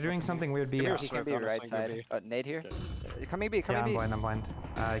canal. They're doing something weird. B. Give me Yeah, your He smoke can be on us, right I can side. be. Nade here. Okay. Coming B. Coming I'm B. blind. I'm blind.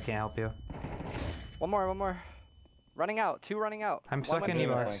 I can't help you. One more. One more. Running out. Two running out. I'm One stuck went in B.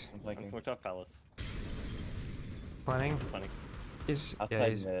 E-box. I'm I'm flanking. smoked off Palace. Planning. Funny. He's yeah.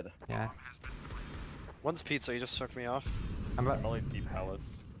 Outside He's, mid. yeah. One's pizza. You just took me off. I'm about Probably deep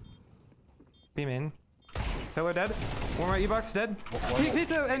Palace. B main. Pillar dead. One more E-box dead. One-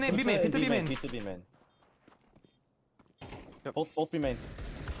 Pizza and then B main. Pizza B main. Pizza B main. Yep. Both B main.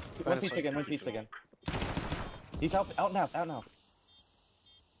 One Minus pizza one. again. One pizza again. He's out now. Out now.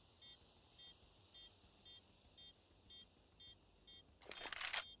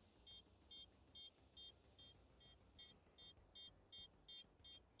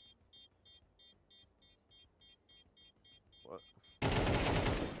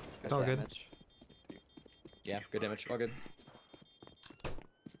 It's all good. damage. Yeah, good damage. All good.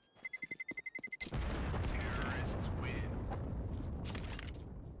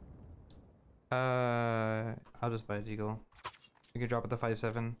 I'll just buy a deagle. You can drop at the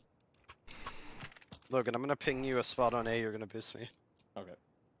 5-7. Logan, I'm gonna ping you a spot on A. You're gonna boost me. Okay.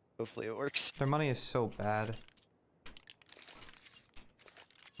 Hopefully it works. Their money is so bad.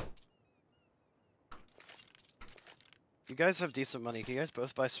 You guys have decent money. Can you guys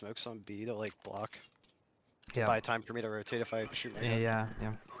both buy smokes on B to like block? Yeah. Buy time for me to rotate if I shoot my Yeah, head.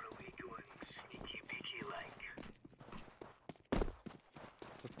 yeah.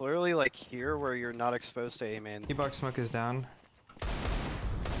 It's literally like here where you're not exposed to A main. E-box smoke is down.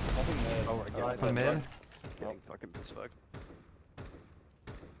 Nothing mid. Oh my god. On mid. Getting fucking misfucked.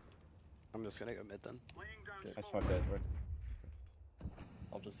 I'm just gonna go mid then. I smoked it.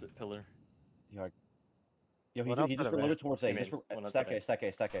 I'll just sit pillar. Yo, What he else just did I reloaded make? towards A. He He just made one stack outside A, stack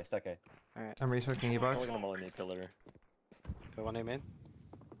A, stack A, stack A. Alright. I'm resmoking I'm E-box. gonna molly me pillar. Go on A main.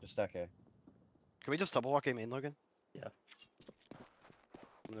 Just stack A. Can we just double walk A main, Logan? Yeah.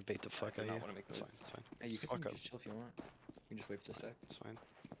 I'm gonna bait the fuck I out do of not you. wanna make It's fine, noise. it's fine. Hey, you Just guys fuck can up. just chill if you want. You can just wait for the stack. It's fine.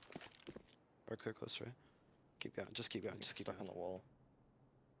 Or quick close, right? Keep going, just keep going, Get just keep stuck going. on the wall.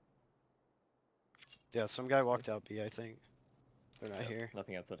 Yeah, some guy walked out B, I think. They're not Yeah, here.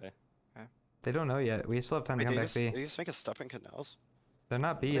 Nothing outside A. They don't know yet. We still have time Wait, to come they back just, B. they just make a step in canals? They're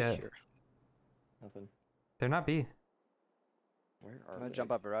not B They're yet. here. Nothing. They're not B. Where I'm are gonna they?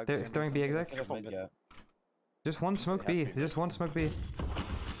 jump up a rug. They're soon, throwing so- B exec. Careful mid, yeah. Just one smoke They B. have to be Just one smoke B.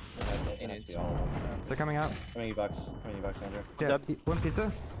 It has to be all of them. They're coming out. How many bucks? How many bucks, Andrew? Yeah. Dead. One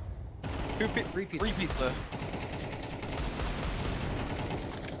pizza. Three pizza. Three pizza.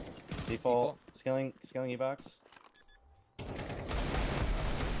 Default. Scaling E-box.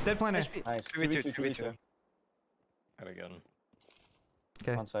 Dead planner. HP. Nice. 2v2, 2v2, 2v2. Gotta go.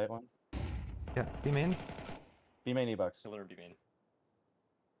 Okay. On site one. Yeah. B main. B main E-box. Pillar B main.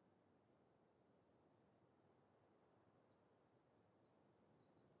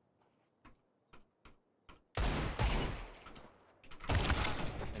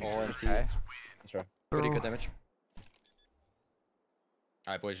 All NT. Okay. That's right. Pretty Ooh. good damage.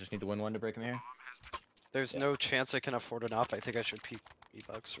 Alright, boys, just need the win one to break him here. There's no chance I can afford an op. I think I should peek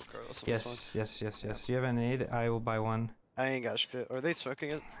E-bucks regardless of this Yes. You have a need. I will buy one. one. I ain't got shit. Are they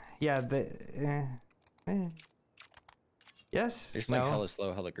smoking it? Yeah. Yes. They're just playing No. hella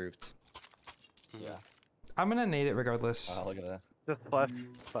slow, hella grouped. Yeah. I'm gonna need it regardless. Look at that. Just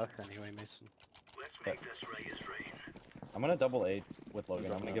flash anyway, Mason. I'm gonna double A with Logan.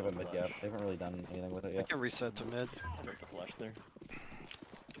 I'm dropping gonna give out a the mid gap. flash. They haven't really done anything with it I yet. can reset to mid. Drop the flash there.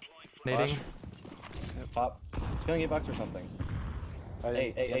 Nading. Pop. Scaling E-box or something.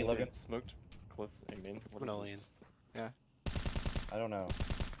 Hey, Logan. Smoked. Close A main. What I'm is gonna this? I don't know.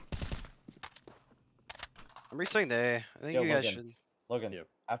 I'm resetting the A. I think Yo, you guys Logan. should. Logan, Yep.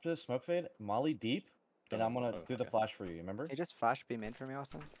 after the smoke fade, molly deep, and I'm gonna do the okay. flash for you, remember? Can you just flash B main for me,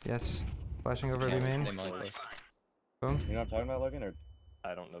 Austin? Yes. Flashing over B can't main. play molly place. Boom. You know what I'm talking about, Logan? Or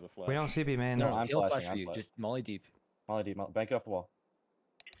I don't know the flash. We don't see B main. No, No, I'm he'll flashing, flash for I'm you. flashing. Just molly deep. molly deep, bank it off the wall.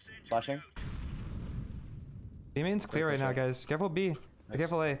 Flashing. B main's clear right now, guys. Careful B. Be Nice.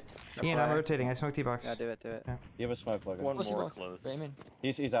 careful A. Ian, I'm fly. rotating. I smoked T-box. Yeah, do it. You have a smoke, Logan. One Close more block. close. Right, man.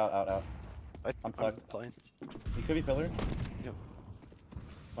 He's out. I'm I'm tucked. playing. He could be pillar. Yep.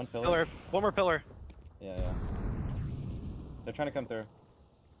 One pillar. Pillar. One more pillar. Yeah. They're trying to come through.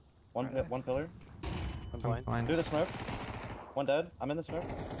 One pillar. I'm I'm blind. blind. Do the smoke. One dead. I'm in the smoke.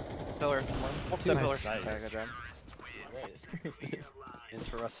 Pillar. One Nice. pillar. Okay, Nice. good job.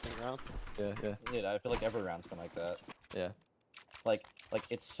 Interesting round. Yeah. Dude, I feel like every round's been like that. Yeah. Like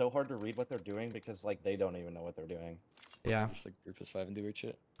it's so hard to read what they're doing because like they don't even know what they're doing. Yeah. Just like group is 5 and do weird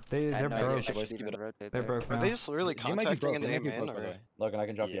shit. I They're had no idea broke. I should Boys, keep even it up. rotate They're there. broke Are now. they just literally They might be contacting broke. in They the A might be main broke, by the or? way. Logan, I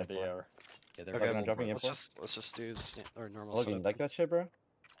can drop you Yeah, in they for. are. Yeah, they're Okay, Logan, I'm dropping you in let's for. just do or normal Logan, setup. like that shit, bro?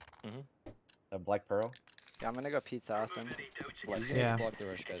 Mhm. That black pearl. Yeah, I'm gonna go pizza, Austin. He's Yeah. gonna block the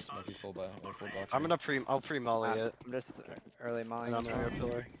rush, guys. Might be full by or full box. I'm gonna I'll pre-molly it. I'm just early mauling. And I'm gonna go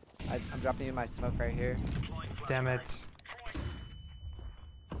pillar. I'm dropping you my smoke right here. Damn it.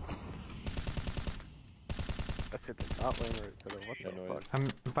 That shit did not land right for the what No the fuck? noise.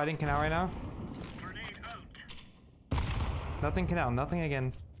 I'm fighting canal right now. Nothing canal. Nothing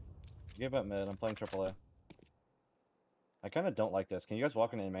again. Give up mid. I'm playing AAA. I kind of don't like this. Can you guys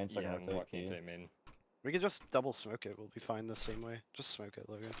walk in A main so I Yeah, can I'm rotate walking key? into A main. We can just double smoke it. We'll be fine the same way. Just smoke it,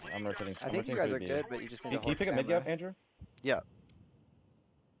 Logan. I'm rotating. I I'm think you rotating guys through are B. good, but you just need to Can you hold pick up mid camera. gap, Andrew?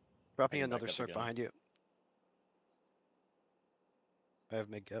 Drop me can back another up smoke again. behind you. I have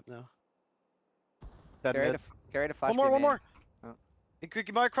mid gap now. Get ready to flash One more, B one main. more. Oh. It could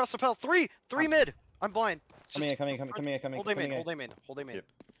get my across the pal. Three mid. I'm blind. Coming Just in. hold A main. Hold A main. Hold A main. Yep.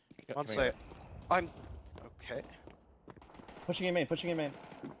 On Coming site. I'm okay. Pushing A main.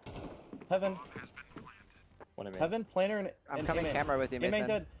 Heaven. One A main. Heaven, planer, and I'm and coming A main. camera with you, A main Mason.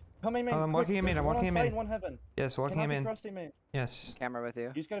 dead. Come A main. I'm quick, walking A main, there's I'm one walking on A site main. and one heaven. Yes, walking Cannot him be in. crossed A main. Yes. Camera with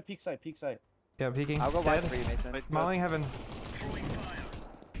you. He's got a peek side. Yeah, peeking. I'll go wide Dead. for you, Mason. Mauling heaven.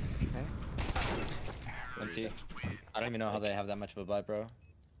 Okay. NT. I don't even know how they have that much of a buy, bro.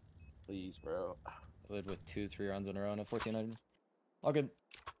 Please, bro. I lived with 2-3 rounds in a row and a 1400. All good.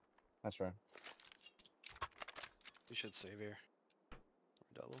 That's right. You should save here.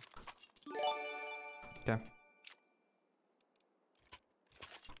 Double. Okay.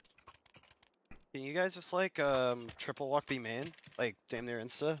 Can you guys just like triple walk B main? Like damn near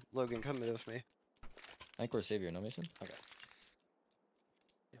insta? Logan, come mid with me. I think we're savior, no Mason? Okay.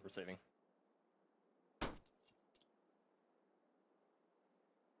 Yeah, we're saving.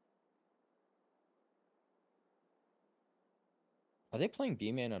 Are they playing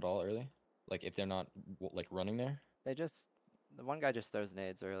B main at all early? Like if they're not like running there? They just, the one guy just throws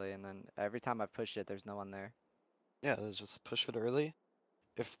nades early, and then every time I push it, there's no one there. Yeah, let's just push it early.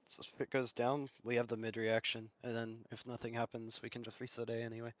 If it goes down, we have the mid reaction, and then if nothing happens, we can just reset A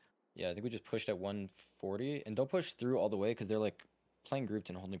anyway. Yeah, I think we just pushed at 140 and don't push through all the way because they're like playing grouped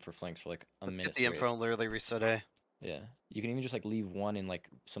and holding for flanks for like a minute Get the straight. info and literally reset A. Yeah, you can even just like leave one in like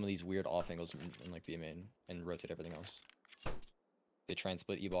some of these weird off angles and like B main and rotate everything else. If they try and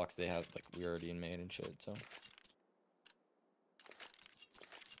split E box, they have like we're already in main and shit. So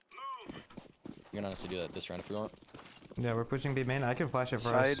you can honestly do that this round if you want. Yeah, we're pushing B main. I can flash it for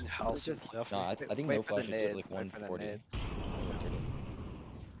Side us. house just- stuff. No, I think Wait no for the flash should do nade, like wait for the 140. nade.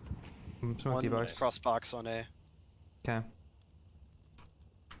 Smoke One D-box. cross box on A. Okay.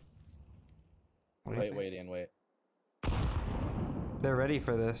 Wait, Ian, wait. They're ready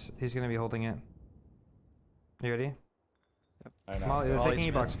for this. He's gonna be holding it. You ready? I know. Molly, they're Molly's taking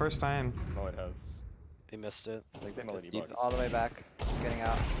mid. E-box first time. No, it has. They missed it. I think they melody Deep. bugs. All the way back, getting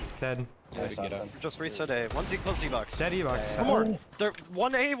out. Dead. Yeah, Nice, we get Austin. up. Just reset A. One Z close Z box. Dead E-box. Yeah, One more. They're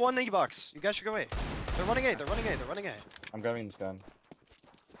one A, one E box. You guys should go A. They're running A. They're running A. They're running A. I'm grabbing this gun.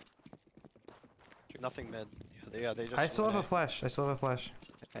 Nothing mid. Yeah, they just. I still have a went flash. I still have a flash.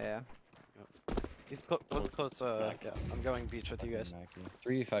 Yeah. He's close. Close back. Yeah, I'm going beach with you guys. Mackie.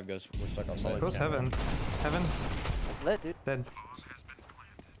 3v5 goes. We're stuck outside. Close camera. heaven. Heaven. Lit, dude. Dead.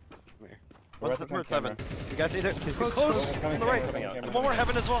 Come here. We're What's at the the first heaven? You guys need it. He's Close. close. On the right. Coming out. And one more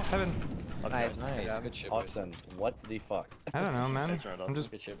heaven as well. Heaven. Let's Nice. go. Nice, job. good shit. boys. Austin, what the fuck? I don't know, man. Nice round, I'm Austin.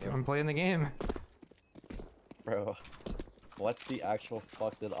 just Good shit, bro. I'm playing the game. Bro. What the actual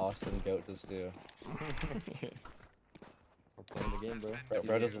fuck did Austin Goat just do? We're playing the game, bro.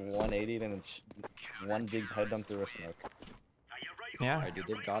 Bro does 180 and one big head dump through a smoke. Yeah. Alright, dude,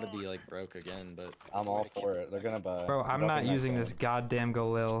 they've got to be like broke again, but I'm all for it. They're gonna buy. Bro, I'm not using this goddamn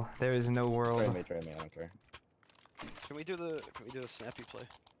Galil. There is no world. Trade me, I don't care. Can we do the snappy play?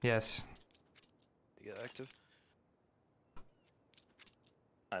 Yes. You get active.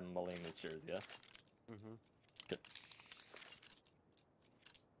 I'm mulling this jersey, yeah? Mm-hmm.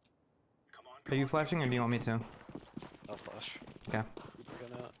 Are you flashing or do you want me to? I'll flash. Okay. We're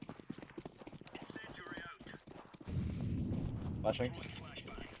gonna. Flashing.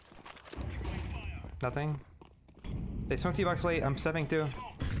 Nothing. They smoked T-box late. I'm stepping through.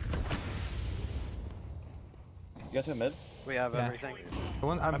 You guys have mid? We have Yeah. everything. I'm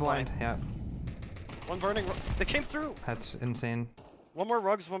I'm blind. blind. Yeah. One burning. They came through. That's insane. One more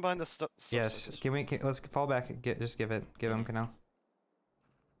rugs. One behind the Yes. Let's fall back. Just give it. Give him canal.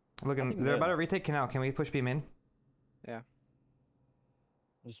 Look, I think they're about mid. to retake canal. Can we push B main?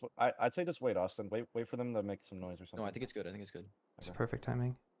 Just, I'd say just wait, Austin. Wait for them to make some noise or something. no, I think it's good. I think it's good. It's Okay. perfect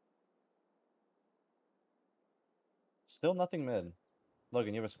timing. Still nothing mid.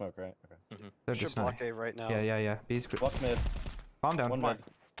 Logan, you have a smoke, right? Okay. They're Should just not. block A right now. Yeah. B's good. Block mid. Bomb down. One mid.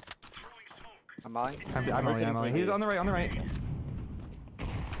 I'm mollying. I'm only. Everything He's we on the right. On the right.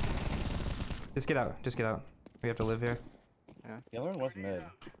 Just get out. Just get out. We have to live here. The other one was mid.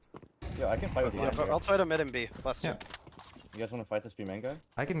 Yo, I can fight with you. Yeah, guys but here. I'll try to mid and B. Last Yeah. two. You guys want to fight this B main guy?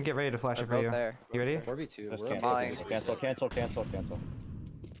 I can get ready to flash They're it for both you. there. You ready? 4v2. Just We're cancel, up. Mollying. cancel.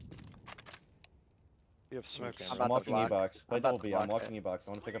 You have smokes. I'm I'm about to walking block. E-box. Play I'm about double to B. I'm block walking E-box.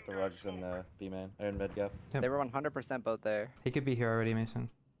 I want to pick up the rugs in B main. Or in mid gap. Yep. They were 100% both there. He could be here already, Mason.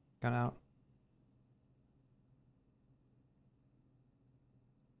 Gun out.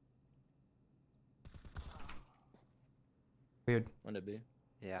 Weird. When did be?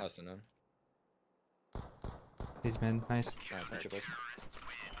 Yeah. Austin, no. He's mid. Nice. Nice, good shit, boys.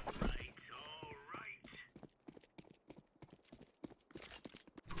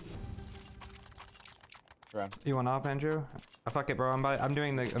 Round. You want op, Andrew? Fuck it, bro. I'm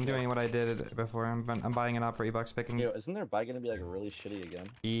doing what I did before. I'm buying an op for E-box picking. Yo, isn't their buy gonna be like really shitty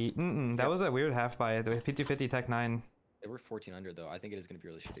again? That was a weird half buy. The P250 Tech 9. They were 1400 though. I think it is gonna be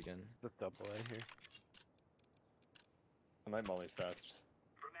really shit again. Just double A here. I might molly fast.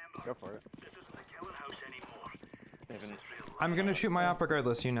 Go for it. Even I'm gonna shoot my op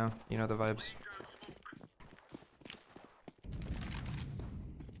regardless. You know the vibes.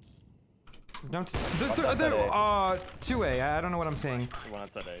 Don't. Watch outside A. 2A. I don't know what I'm saying. One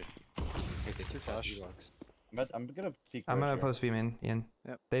outside A. Okay, two flash Flash. box. I'm gonna peek. I'm gonna Roach here. post beam in, Ian.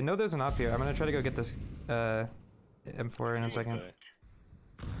 Yep. They know there's an op here. I'm gonna try to go get this M4 in a second.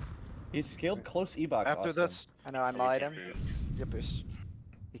 He's scaled close E-box. After Austin. this, I know, I mollied him. get boost.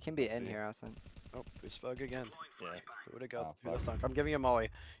 He can be Let's in see. here, Austin. Oh, boost bug again. Yeah. Who would have got Oh, who the fuck. thunk? I'm giving you a molly.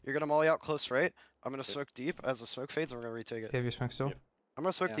 You're gonna molly out close, right? I'm gonna smoke deep. As the smoke fades, I'm gonna retake it. You have your smoke still? Yep. I'm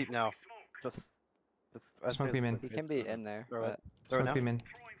gonna smoke Yeah. deep now. Smoke beam in. He can be in there, Throw it. but Throw it Smoke now. beam in.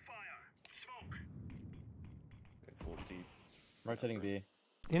 It's a little deep. Rotating B.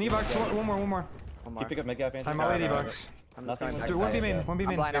 In E-box, one more. one Can more. you pick up mid gap, Andrew? I'm all at Alright, E-box. I'm just Nothing going with back. Dude, one side, beam in, yeah. one beam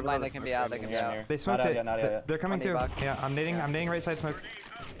I'm in. blind, I'm blind. They can be out, they can be out. They smoked Not out it. yet, not out yet. They're coming On through. E-box. Yeah, I'm nading. Yeah. I'm nading right side smoke.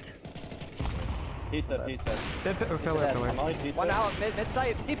 Pizza. Dead filler, dead. filler. I'm only pizza. One out, mid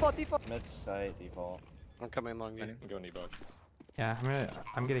side, default. Mid side default. I'm coming along you. I'm going E-box. Yeah,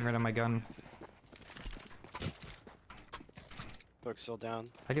 I'm getting rid of my gun. Smoke still down.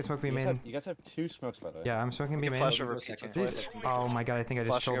 I can smoke beam You guys, in. have, you guys have 2 smokes by the way. Yeah, I'm smoking You beam can in. flash over Over pizza second. twice. Oh my god, I think I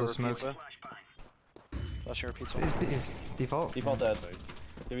just Flashing trolled over the smoke. pizza. Flashing over pizza. Is default? Default dead. Side.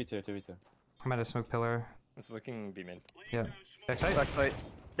 2v2. I'm at a smoke pillar. I'm smoking B main. Yeah. Backside? Backside.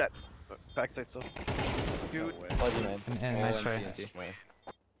 Yeah. Backside still. Dude. Plug him in. And Oh, nice and try. TNT.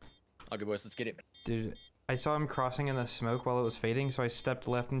 Okay, boys, let's get it. Dude, I saw him crossing in the smoke while it was fading, so I stepped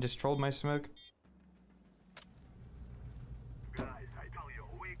left and just trolled my smoke.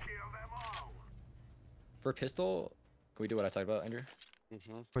 For pistol, can we do what I talked about, Andrew?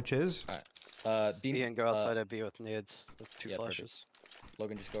 Which is? Beam. B and go outside of B with nades with 2 yeah, flashes.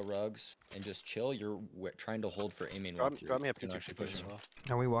 Logan, just go rugs and just chill. You're trying to hold for A main Drop, walkthrough. drop me a You're not pizza actually please as pushing.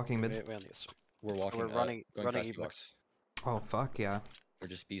 well. Are we walking mid? We on these. We're walking. We're running going running fast E-box. Oh, fuck yeah. We're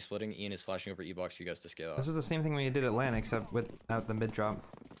just B splitting. Ian is flashing over E-box for you guys to scale out. This is the same thing we did at LAN, except without the mid drop.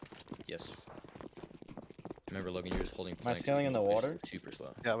 Yes. Remember, Logan, you're just holding. Am I flanks, scaling in the you're water? Super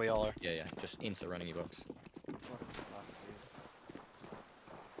slow. Yeah, we all are. Yeah. Just insta running E-box.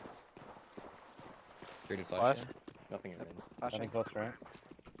 Created flash. Flash? Yeah. Nothing in main. Nothing Flashing. close right.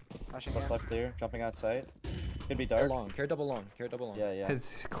 Flashing Plus again. left clear. Jumping outside. Could be Care dark. long. Care double long. Care double long. Yeah.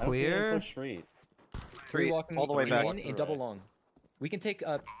 It's I don't see any clear. push street. Three Three, walking all the way three back. in and double long. We can take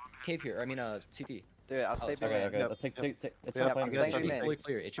cave here. I mean CT. Dude, I'll stay Okay, behind. Okay. Yep. Let's take. It's Yeah, not I'm playing saying It should we be may. fully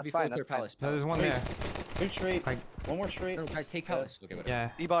clear. It should be That's fully fine, clear. that's Palace. No, there's one Wait. there. 2 straight. I- One more straight. No, guys, take Palace. Okay, whatever.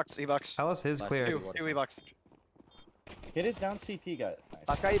 Yeah. E-box, E-box. Palace is Last clear. two. 2 E-box. Hit his down CT guy. Nice.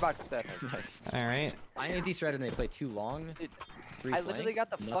 Last guy E-box dead. Nice. Alright. I anti-threaded and they play too long. Dude, Three I literally flank,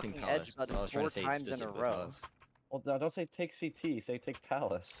 got the nothing fucking Palace. edge button I was trying 4 to say times in a specifically row. Well, Palace. no, don't say take CT. Say take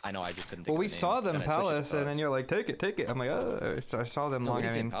Palace. I know, I just couldn't think Well, of we a name, saw them then I switched it to Palace, and then Palace. you're like, take it. I'm like, so I saw them No, we long.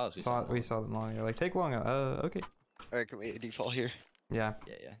 didn't I say mean, Palace, we saw we saw them long. You're like, take long. Okay. Alright, can we default here? Yeah,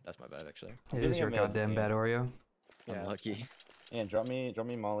 Yeah, that's my bad actually. it Give is me a your mid, goddamn Ian. bad Oreo. Yeah. Unlucky. Ian, drop me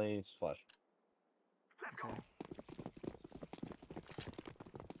Molly's flash. Okay.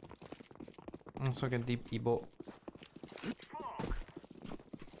 I'm so good deep E-bolt.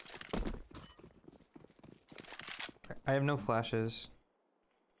 I have no flashes.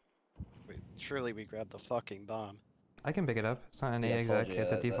 Wait, surely we grabbed the fucking bomb. I can pick it up. It's not an Yeah, A I told exec. you,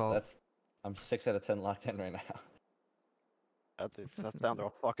 It's a default. I'm 6 out of 10 locked in right now. That's down to a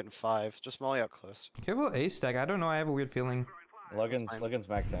fucking 5. Just molly out close. Careful A stack. I don't know. I have a weird feeling. Logan's fine.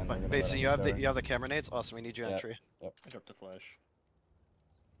 max 10. But Mason, you have the camera nades? Awesome, we need you Yep. entry. I dropped a flash.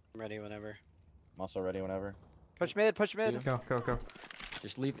 I'm ready whenever. I'm also ready whenever. Push mid, push mid. Go.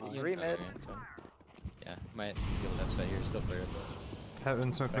 Just leave. Three mid. it's fine. Yeah, might deal with that side here. Still clear, but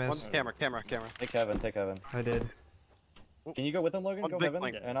Heaven smoke One miss. camera. Take Kevin. I did. Can you go with him, Logan? One Go big Kevin,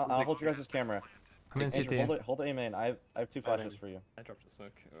 flank. and I'll One big hold your guys' camera. I'm in Andrew, CT. hold the aim in. I have 2 flashes for you. I dropped a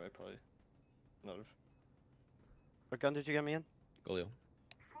smoke. Oh, I probably not have. What gun did you get me in? Golio.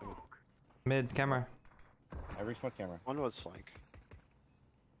 Mid camera. I re-smoked camera. One was flank.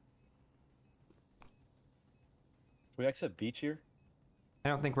 Can we exit beach here? I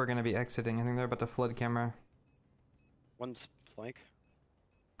don't think we're gonna be exiting. I think they're about to flood camera. One's flank.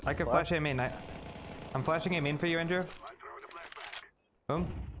 I could What? flash A main. I'm flashing A main for you, Andrew. Boom.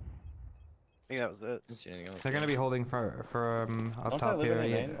 I think that was it. Didn't see anything else. They're gonna be holding for up Don't I top live here. in A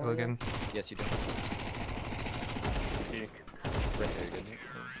Yeah, main over Logan. Yes, you do. CT. Right there, good.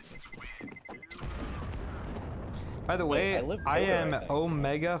 By the Wait, way, I live I lower, I am think.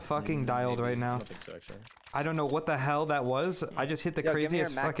 omega fucking dialed Maybe. right now. I don't think so, actually. I don't know what the hell that was. I just hit the Yo, give me your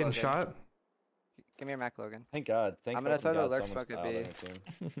craziest Mac, fucking Logan. shot. Give me your Mac, Logan. Thank God. Thank I'm gonna fucking throw the God lurk someone's smoke at dialed B. on your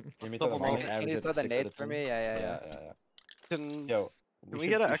team. Can we Double throw the molly. molly? Can you throw the nades for me? Yeah. Yeah. Can, Yo, can we should-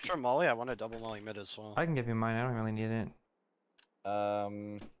 get an should- extra molly? I want a double molly mid as well. I can give you mine. I don't really need it.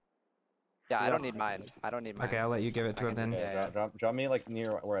 Yeah, I Yeah. don't need mine. I don't need mine. Okay, I'll let you give it to I him can- then. Yeah, Yeah, drop me like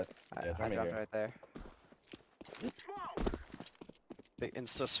near where I drop me dropped here. right there. They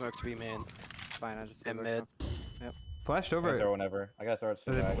insta smoked B main. Fine, I just And over mid. smoke. Flashed I can over. throw whenever. I gotta throw it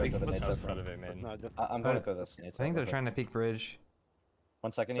soon. Wait, I gotta go to what's nade Outside set of from. it, man. No, just I'm going Uh, for this nade I set think real they're quick. trying to peek bridge.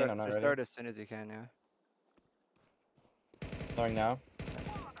 1 second, Ian. I'm not Just ready. start as soon as you can, yeah. Throwing now.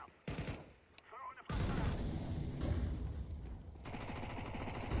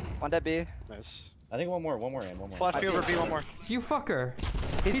 One dead B. Nice. I think one more, Ian. One more. Flash I me over think- B one more. You fucker.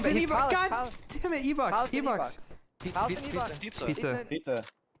 He's He's in he's E-box. Palace, God Palace. damn it, E-box. Palace and E-box. Palace and E-box. Pizza. Pizza. Pizza.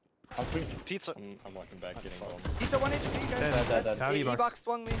 I'm free. Pizza. I'm walking back, getting home. Pizza 1 HP, guys. Dead. Out of E-box. E-box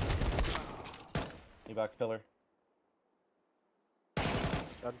swung me. E-box pillar.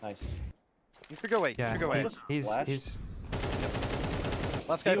 Nice. you could go away. Yeah, You could go away. Just he's flash. he's.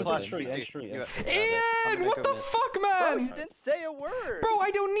 Last He guy was flash. in street, in street. You- Ian, gonna what go the mid. fuck, Bro, man? you didn't say a word. Bro,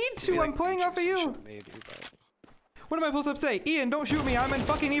 I don't need Maybe, to. like, I'm playing beach or off of some you. shit, Maybe, but... What did my pulls up say? Ian, don't shoot me. I'm in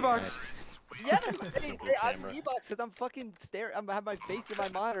fucking E-box. Yeah, I'm saying, Your I'm camera. E-box because I'm fucking staring. I have my face in my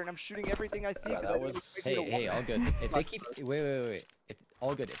monitor and I'm shooting everything I see. Yeah, 'cause that I know was- it's making Hey, a all one. good. If they keep wait. If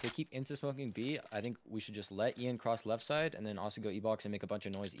all good. If they keep insta smoking B, I think we should just let Ian cross left side and then also go E-box and make a bunch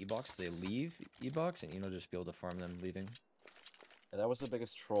of noise E-box. They leave E-box and just be able to farm them leaving. Yeah, that was the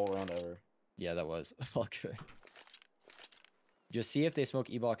biggest troll round ever. Yeah, that was all good. Just see if they smoke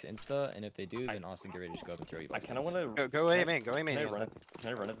E-box insta, and if they do, then Austin get ready to just go up and throw I E-box. kind of nades. want to. Go A main. Go A main. Can I Ian. run it? Can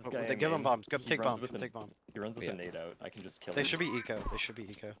I run at this guy? They in give him main? bombs. Go He take runs bomb. with an- Take bomb. He runs with Yeah. a nade out. I can just kill They him. should be eco. They should be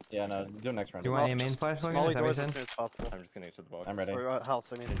eco. Yeah, no, do next round. Do you want Well, a main just flash, Logan? Molly Is that what you doors as said? soon as possible. I'm just gonna get to the box. I'm ready. Or house,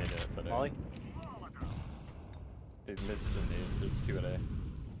 I mean. They nade it outside A. Molly. They missed the nade. There's 2 at A.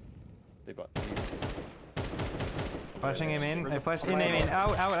 They bought these. Flashing A main. I Where's- flashed in A main.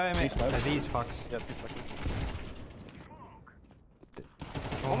 Out, A main. Please smoke. These fucks. Yeah, 2 seconds.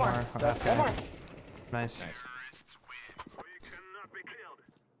 One more. Oh, last guy. One more. Nice. Nice.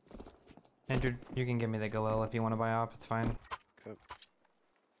 Andrew, you can give me the Galil if you want to buy op. It's fine.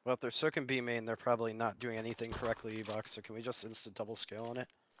 Well, if they're soaking B main, they're probably not doing anything correctly E-box, so can we just instant double scale on it?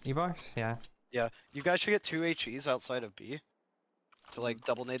 E-box? Yeah. Yeah, you guys should get 2 HEs outside of B. To like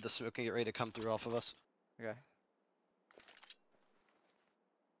double nade the smoke and get ready to come through off of us. Okay.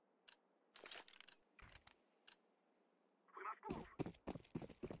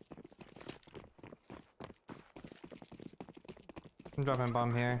 I'm dropping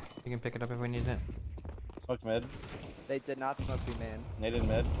bomb here. You can pick it up if we need it. Smoked mid. They did not smoke B main. Naded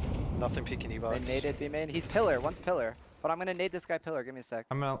mid. Nothing peeking They E-box. naded B main. He's pillar. One's pillar. But I'm gonna nade this guy pillar. Give me a sec.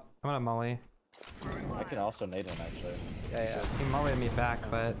 I'm gonna molly. I can also nade him actually. Yeah. He mollied me back,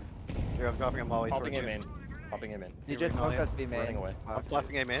 but Here, I'm dropping a molly Popping towards him you. in. Popping him in. You Here just we go, smoked yeah. us B main. Running away. I'm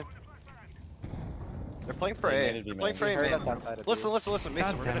flashing A main. They're playing for They A. naded B They're playing main. for He A heard main. us outside of Listen, B. listen,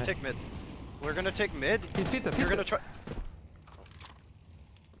 Mason, God we're damn gonna it. take mid. We're gonna take mid. he's pizza. You're gonna try.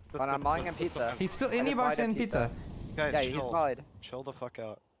 But I'm mollying him pizza. He's still I in just E-box mollied him and pizza. Guys, Yeah, he's chill. mollied. Chill the fuck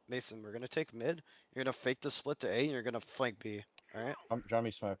out. Mason, we're gonna take mid. You're gonna fake the split to A, and you're gonna flank B. Alright? Draw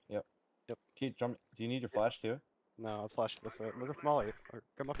me smoke. Yep. Yep. Keep drum. Do you need your flash too? No, I flashed with it. Look at molly. Or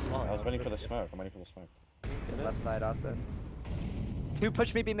come up with molly. I was waiting for the smoke. I'm waiting for the smoke. Left side, Austin. 2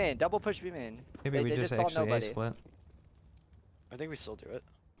 push me B main. Double push B main. Maybe They- we they just saw actually nobody. A-split. I think we still do it.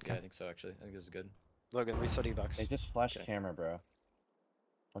 Yeah, I think so actually. I think this is good. Logan, reset E-box. They just flashed Okay. camera, bro.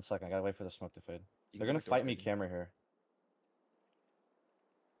 1 second. I gotta wait for the smoke to fade. You They're can gonna go fight me maybe. camera here.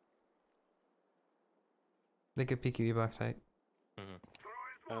 They could peek you E-box height.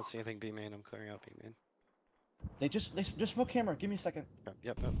 I don't see anything B main. I'm clearing out B main. They just smoke camera. Give me a second.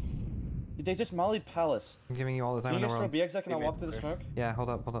 Yep. They just mollied Palace. I'm giving you all the time Can in you the guys throw world. BX and I'll Maybe walk through the clear. smoke? Yeah, hold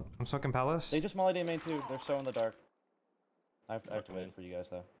up. I'm smoking Palace. They just mollied A main too. They're so in the dark. I have to Working wait in. for you guys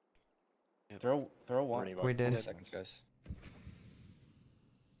though. Yep. Throw one. Running We box. did. 10 seconds, guys.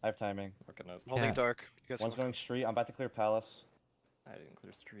 I have timing. Working out. I'm holding Yeah. dark. You guys One's can- going street. I'm about to clear Palace. I didn't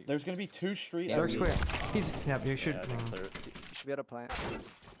clear street. There's gonna be 2 street. Yeah, Dark's we- clear. He's. Yep, you should. Yeah, I didn't mm. clear it. You should be able to plant.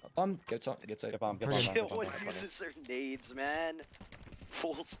 Get some. Get Get side. bomb. Get Hurry bomb. up. Get No bomb. one Get bomb. uses their nades, man.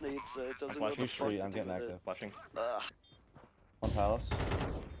 Full nades, so it doesn't know flashing the fuck street, to I'm do getting with it. active. Flashing. Ugh. 1 Palace.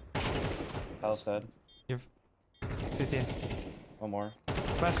 Palace dead. CT. 1 more.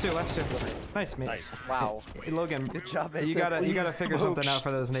 Last two. Nice, mate. Nice. Wow. Hey, Logan, Good job, you gotta figure something out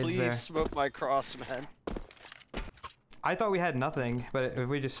for those nades Please there. smoke my cross, man. I thought we had nothing, but if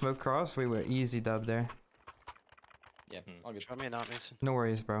we just smoked cross, we were easy dub there. Yeah, all good. Try me not, Mason. No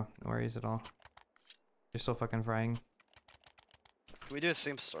worries, bro. No worries at all. You're still fucking frying. Can we do the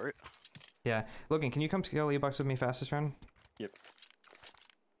same start? Yeah. Logan, can you come scale E-box with me fastest round? Yep.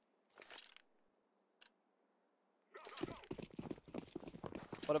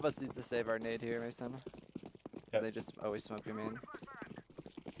 One of us needs to save our nade here, Mason. Yep. They just always smoke your main.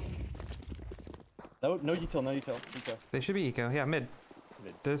 No util, no util. Util. They should be eco. Yeah, mid.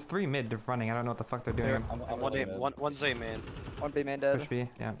 Mid. There's 3 mid running. I don't know what the fuck they're doing. There, I'm one really A, mid. one's A main. One B main dead. Push B.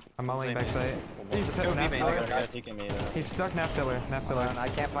 Yeah. I'm mulling Same back here. site. He's Go B nap main, pillar. I got Guys taking me. He's stuck nap pillar. Nap Hold pillar. on, I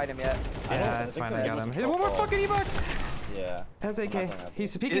can't fight him yet. Yeah, it's fine. I got him. Hey, one more fucking E-box! Yeah. That's I'm AK. not gonna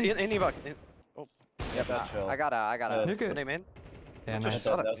He's In peeking. Evoc. Yep, That's chill. I got out. You're You're good. A main? Yeah, That nice.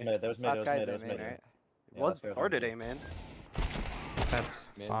 was mid. That was mid. Last That was guy's mid. That in was main, mid. right? Yeah, Was let's go. hard at A main. That's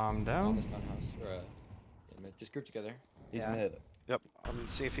Mid. bomb down. On this mountain house. Or, yeah, mid. Just group together. He's Yeah. mid. Yep.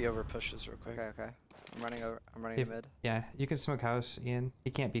 See if he over pushes real quick. Okay. I'm running over. I'm running If- to mid. Yeah, you can smoke house, Ian.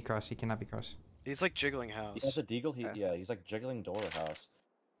 He can't be cross. He cannot be cross. He's like jiggling He house. has a deagle. Okay. Yeah, he's like jiggling door house.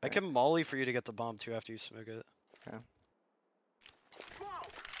 I can molly for you to get the bomb too after you smoke it.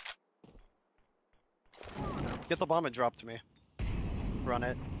 Get the bomb and drop to me. Run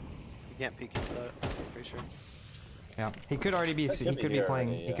it. You can't peek into that. Pretty sure. Yeah, he could already be. That He could be could be here playing.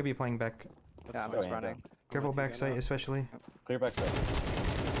 already, He yeah. could be playing back. Yeah, I'm Go just in, running. Careful let you back go site, now. especially. Clear back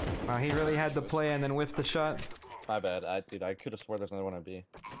side. Wow, he really had the play and then whiffed the shot. My bad. Dude, I could have swore there's another one on B.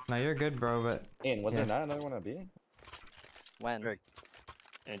 No, you're good, bro. But Ian, was Yeah. there not another one on B? When? Right.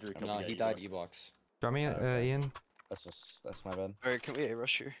 Andrew, No, he died E-box. draw me, Okay. Ian. That's my bad. Alright, can we A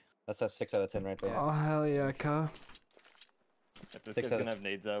rush here? That's that 6 out of 10 right there. Oh hell yeah, Ka. If this 6 guy's out gonna of- have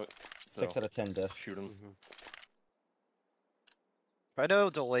nades out, so 6 out of 10 diff. shoot him. Try to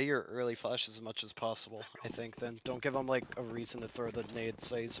delay your early flash as much as possible, I think, then. Don't give him like a reason to throw the nade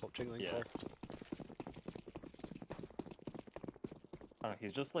say he's jiggling Yeah. for.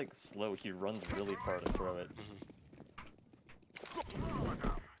 He's just like slow. He runs really far to throw it.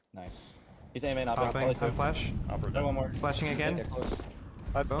 Nice. He's aiming up. Popping. Probably I'm flash. Upper No, one more. Flashing again. Get close.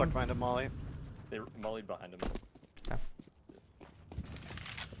 I'd Boom. stuck behind him, Molly. They mollied behind him.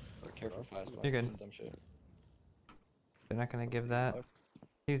 Careful fast. You're good. Some dumb shit. They're not gonna give that.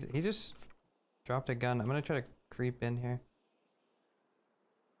 He just dropped a gun. I'm gonna try to creep in here.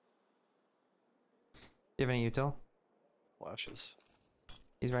 Do you have any util? Flashes.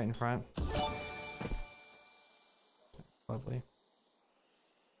 He's right in front. Lovely.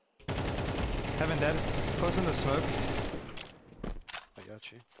 Heaven dead. Close in the smoke. I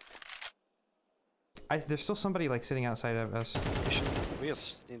got you. There's still somebody like sitting outside of us. We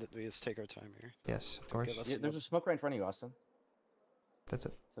just need to take our time here. Yes, of Don't course. give us Yeah, there's a smoke right in front of you, Austin. That's it.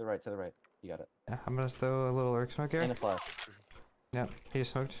 To the right, to the right. You got it. Yeah, I'm gonna throw a little erg smoke here. And a flash. Yeah, he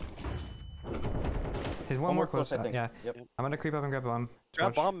just smoked. He's one One more more close, close. I think. Yeah, Yep. I'm gonna creep up and grab a bomb. Grab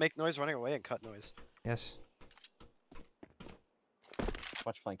Watch. bomb, make noise running away, and cut noise. Yes.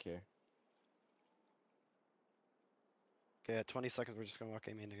 Watch flank here. Okay, at 20 seconds, we're just gonna walk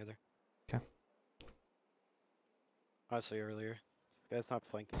A main together. 'Kay. I saw you earlier. Guy's not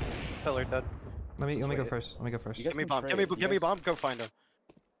flanking. Pillar dead. Let me go wait. first. Let me go first. You guys Give me can bomb, trade. give me bomb, go find him.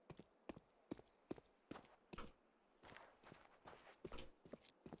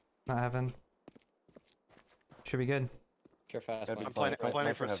 Not heaven. Should be good. Care fast. Good. flank. I'm planning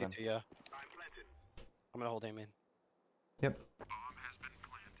Plan for for heaven. CT, yeah. I'm gonna hold A main. Yep.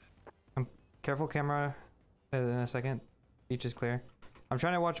 Careful camera. In a second. Beach is clear. I'm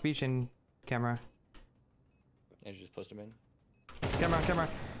trying to watch beach in camera. Andrew just post him in. Camera.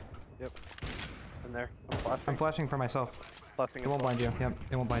 In there. I'm flashing. I'm flashing for myself. Flashing It as won't well. blind you. Yep.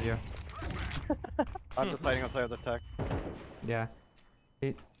 It won't blind you. I'm just hiding outside of the tech. Yeah.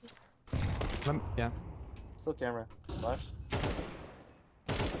 Yeah. Still camera. Flash.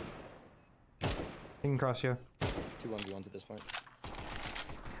 He can cross you. 2 1v1s at this point.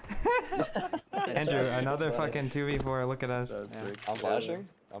 Andrew, another fucking 2v4. Look at us. That's Yeah. sick. I'm flashing.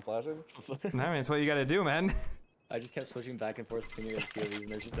 I'm flashing. No, I mean, it's what you gotta do, man. I just kept switching back and forth between you guys POVs,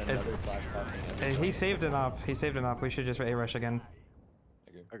 and there's just another flash popping. Hey, he saved an op. He saved an op. We should just A rush again.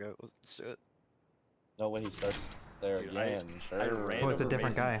 Okay, let's do it. No way he starts there Dude, again. I Sure. ran Oh, it's a over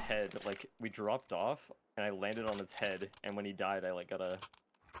different Mason's guy. head. Like we dropped off, and I landed on his head. And when he died, I like got a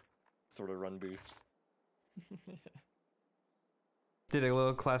sort of run boost. Did a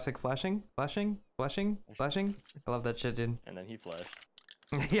little classic flashing. I love that shit, dude. And then he flashed.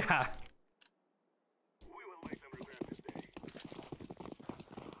 Yeah.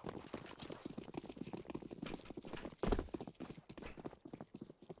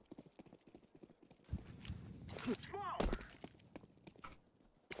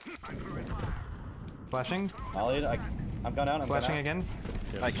 Flashing. Molly, I'm gone out. I'm Flashing gone out. again.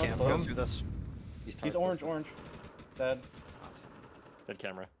 Yeah. I can't go through this. He's orange. Dead. Dead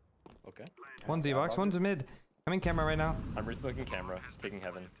camera. Okay. One's E-box. One's mid. I'm in camera right now. I'm resmoking camera. Taking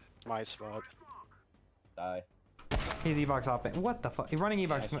heaven. My spot. Die. He's E-box hopping. What the fuck? He's running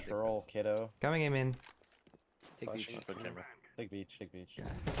E-box. Nice troll, kiddo. Coming him in. Take Flash. beach. That's okay, bro. Take beach, take beach. Yeah.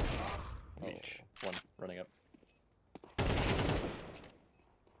 Beach. One running up.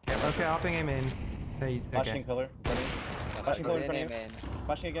 Let's get hopping him in. Hey, Flashing okay. pillar. Running. Flashing pillar in front of you.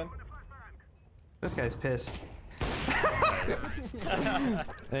 Flashing again. This guy's pissed.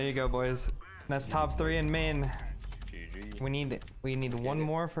 There you go, boys. That's top 3 in main. GG. We need Let's one get it.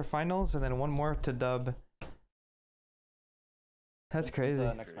 more for finals and then one more to dub. That's crazy.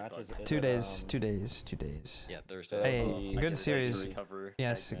 Next match is 2 days. 2 days. 2 days. Yeah, Thursday. Hey, good series. Recover.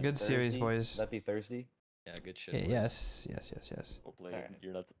 Yes, Like, good series, Thursday? boys. That'd be Thursday. Yeah, good shit. Y- boys. Yes. Hopefully Alright.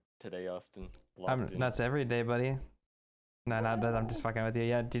 you're not today, Austin. I'm Locked in. nuts every day, buddy. No, not that. I'm just fucking with you.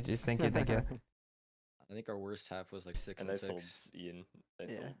 Yeah, GG. Thank you. Thank you. I think our worst half was like 6 And and I sold 6. Ian. I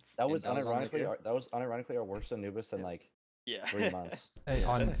Yeah. sold. That was that was on unironically liquor? our worst Anubis in like Yeah. 3 months. Hey, Yeah.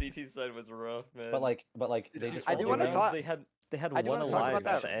 on That CT side was rough, man. But like they just I do rolled wanna around. talk- They had I do one wanna talk alive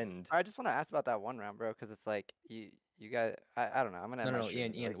about at that. the end. I just want to ask about that one round, bro, because it's like you guys. I don't know. I'm gonna. No, message you,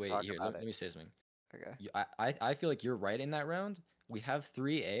 Ian, like, wait talk here. about Let it. me say something. Okay. I feel like you're right in that round. We have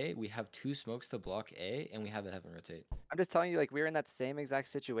 3A, we have 2 smokes to block A, and we have a heaven rotate. I'm just telling you, like, we were in that same exact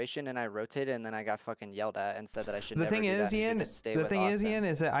situation, and I rotated, and then I got fucking yelled at and said that I should The never thing do is, that. Ian. The thing is, Ian,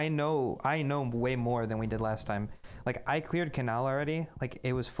 is that I know way more than we did last time. Like I cleared canal already. Like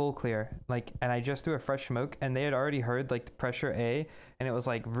it was full clear. Like and I just threw a fresh smoke, and they had already heard like the pressure A, and it was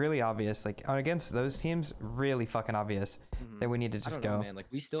like really obvious. Like against those teams, really fucking obvious that we need to I just don't know, go. man. Like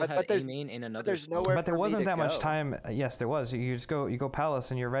we still But had A there's- main in another. there's smoke. nowhere But there for me wasn't to that much go. time. Yes, there was. You go palace,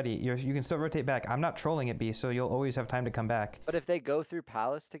 and you're ready. You can still rotate back. I'm not trolling it, B. So you'll always have time to come back. But if they go through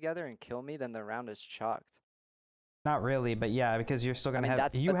Palace together and kill me, then the round is chalked. Not really, but yeah, because you're still gonna mean, have.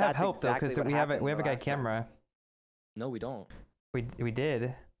 that's- You but have that's help though, exactly because what we have happened a the guy last time. camera. No, we don't. We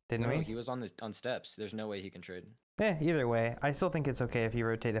did, didn't No, we? he was on steps. There's no way he can trade. Yeah, either way, I still think it's okay if you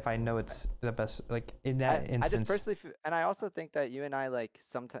rotate. If I know it's the best, like in that I just instance. personally, and I also think that you and I like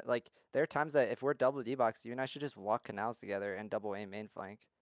sometimes like there are times that if we're double D-box, you and I should just walk canals together and double A main flank.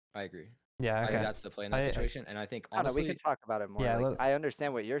 I agree. Yeah, I okay. think that's the play in that I- situation, and I think I don't know. honestly, We could talk about it more. Yeah, like, let- I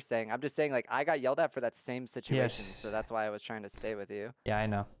understand what you're saying. I'm just saying like I got yelled at for that same situation, Yes. so that's why I was trying to stay with you. Yeah, I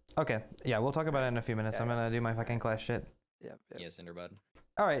know. Okay, yeah, we'll talk about it in a few minutes. Yeah, I'm yeah. gonna do my fucking class shit. Yeah. yes, Cinderbud.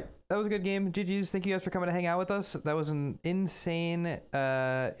 All right, that was a good game. GG's. Thank you guys for coming to hang out with us. That was an insane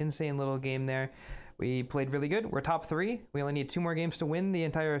little game there. We played really good. We're top 3. We only need 2 more games to win the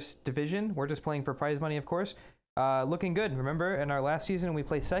entire division. We're just playing for prize money, of course. Looking good. Remember, in our last season, we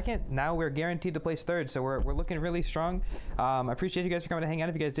placed 2nd. Now we're guaranteed to place 3rd, so we're looking really strong. I appreciate you guys for coming to hang out.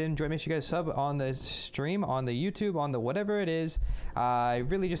 If you guys did enjoy, make sure you guys sub on the stream, on the YouTube, on the whatever it is. I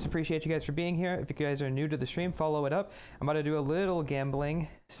really just appreciate you guys for being here. If you guys are new to the stream, follow it up. I'm about to do a little gambling,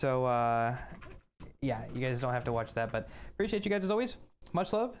 so yeah, you guys don't have to watch that, but appreciate you guys as always.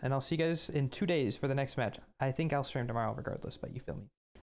 Much love, and I'll see you guys in 2 days for the next match. I think I'll stream tomorrow regardless, but you feel me.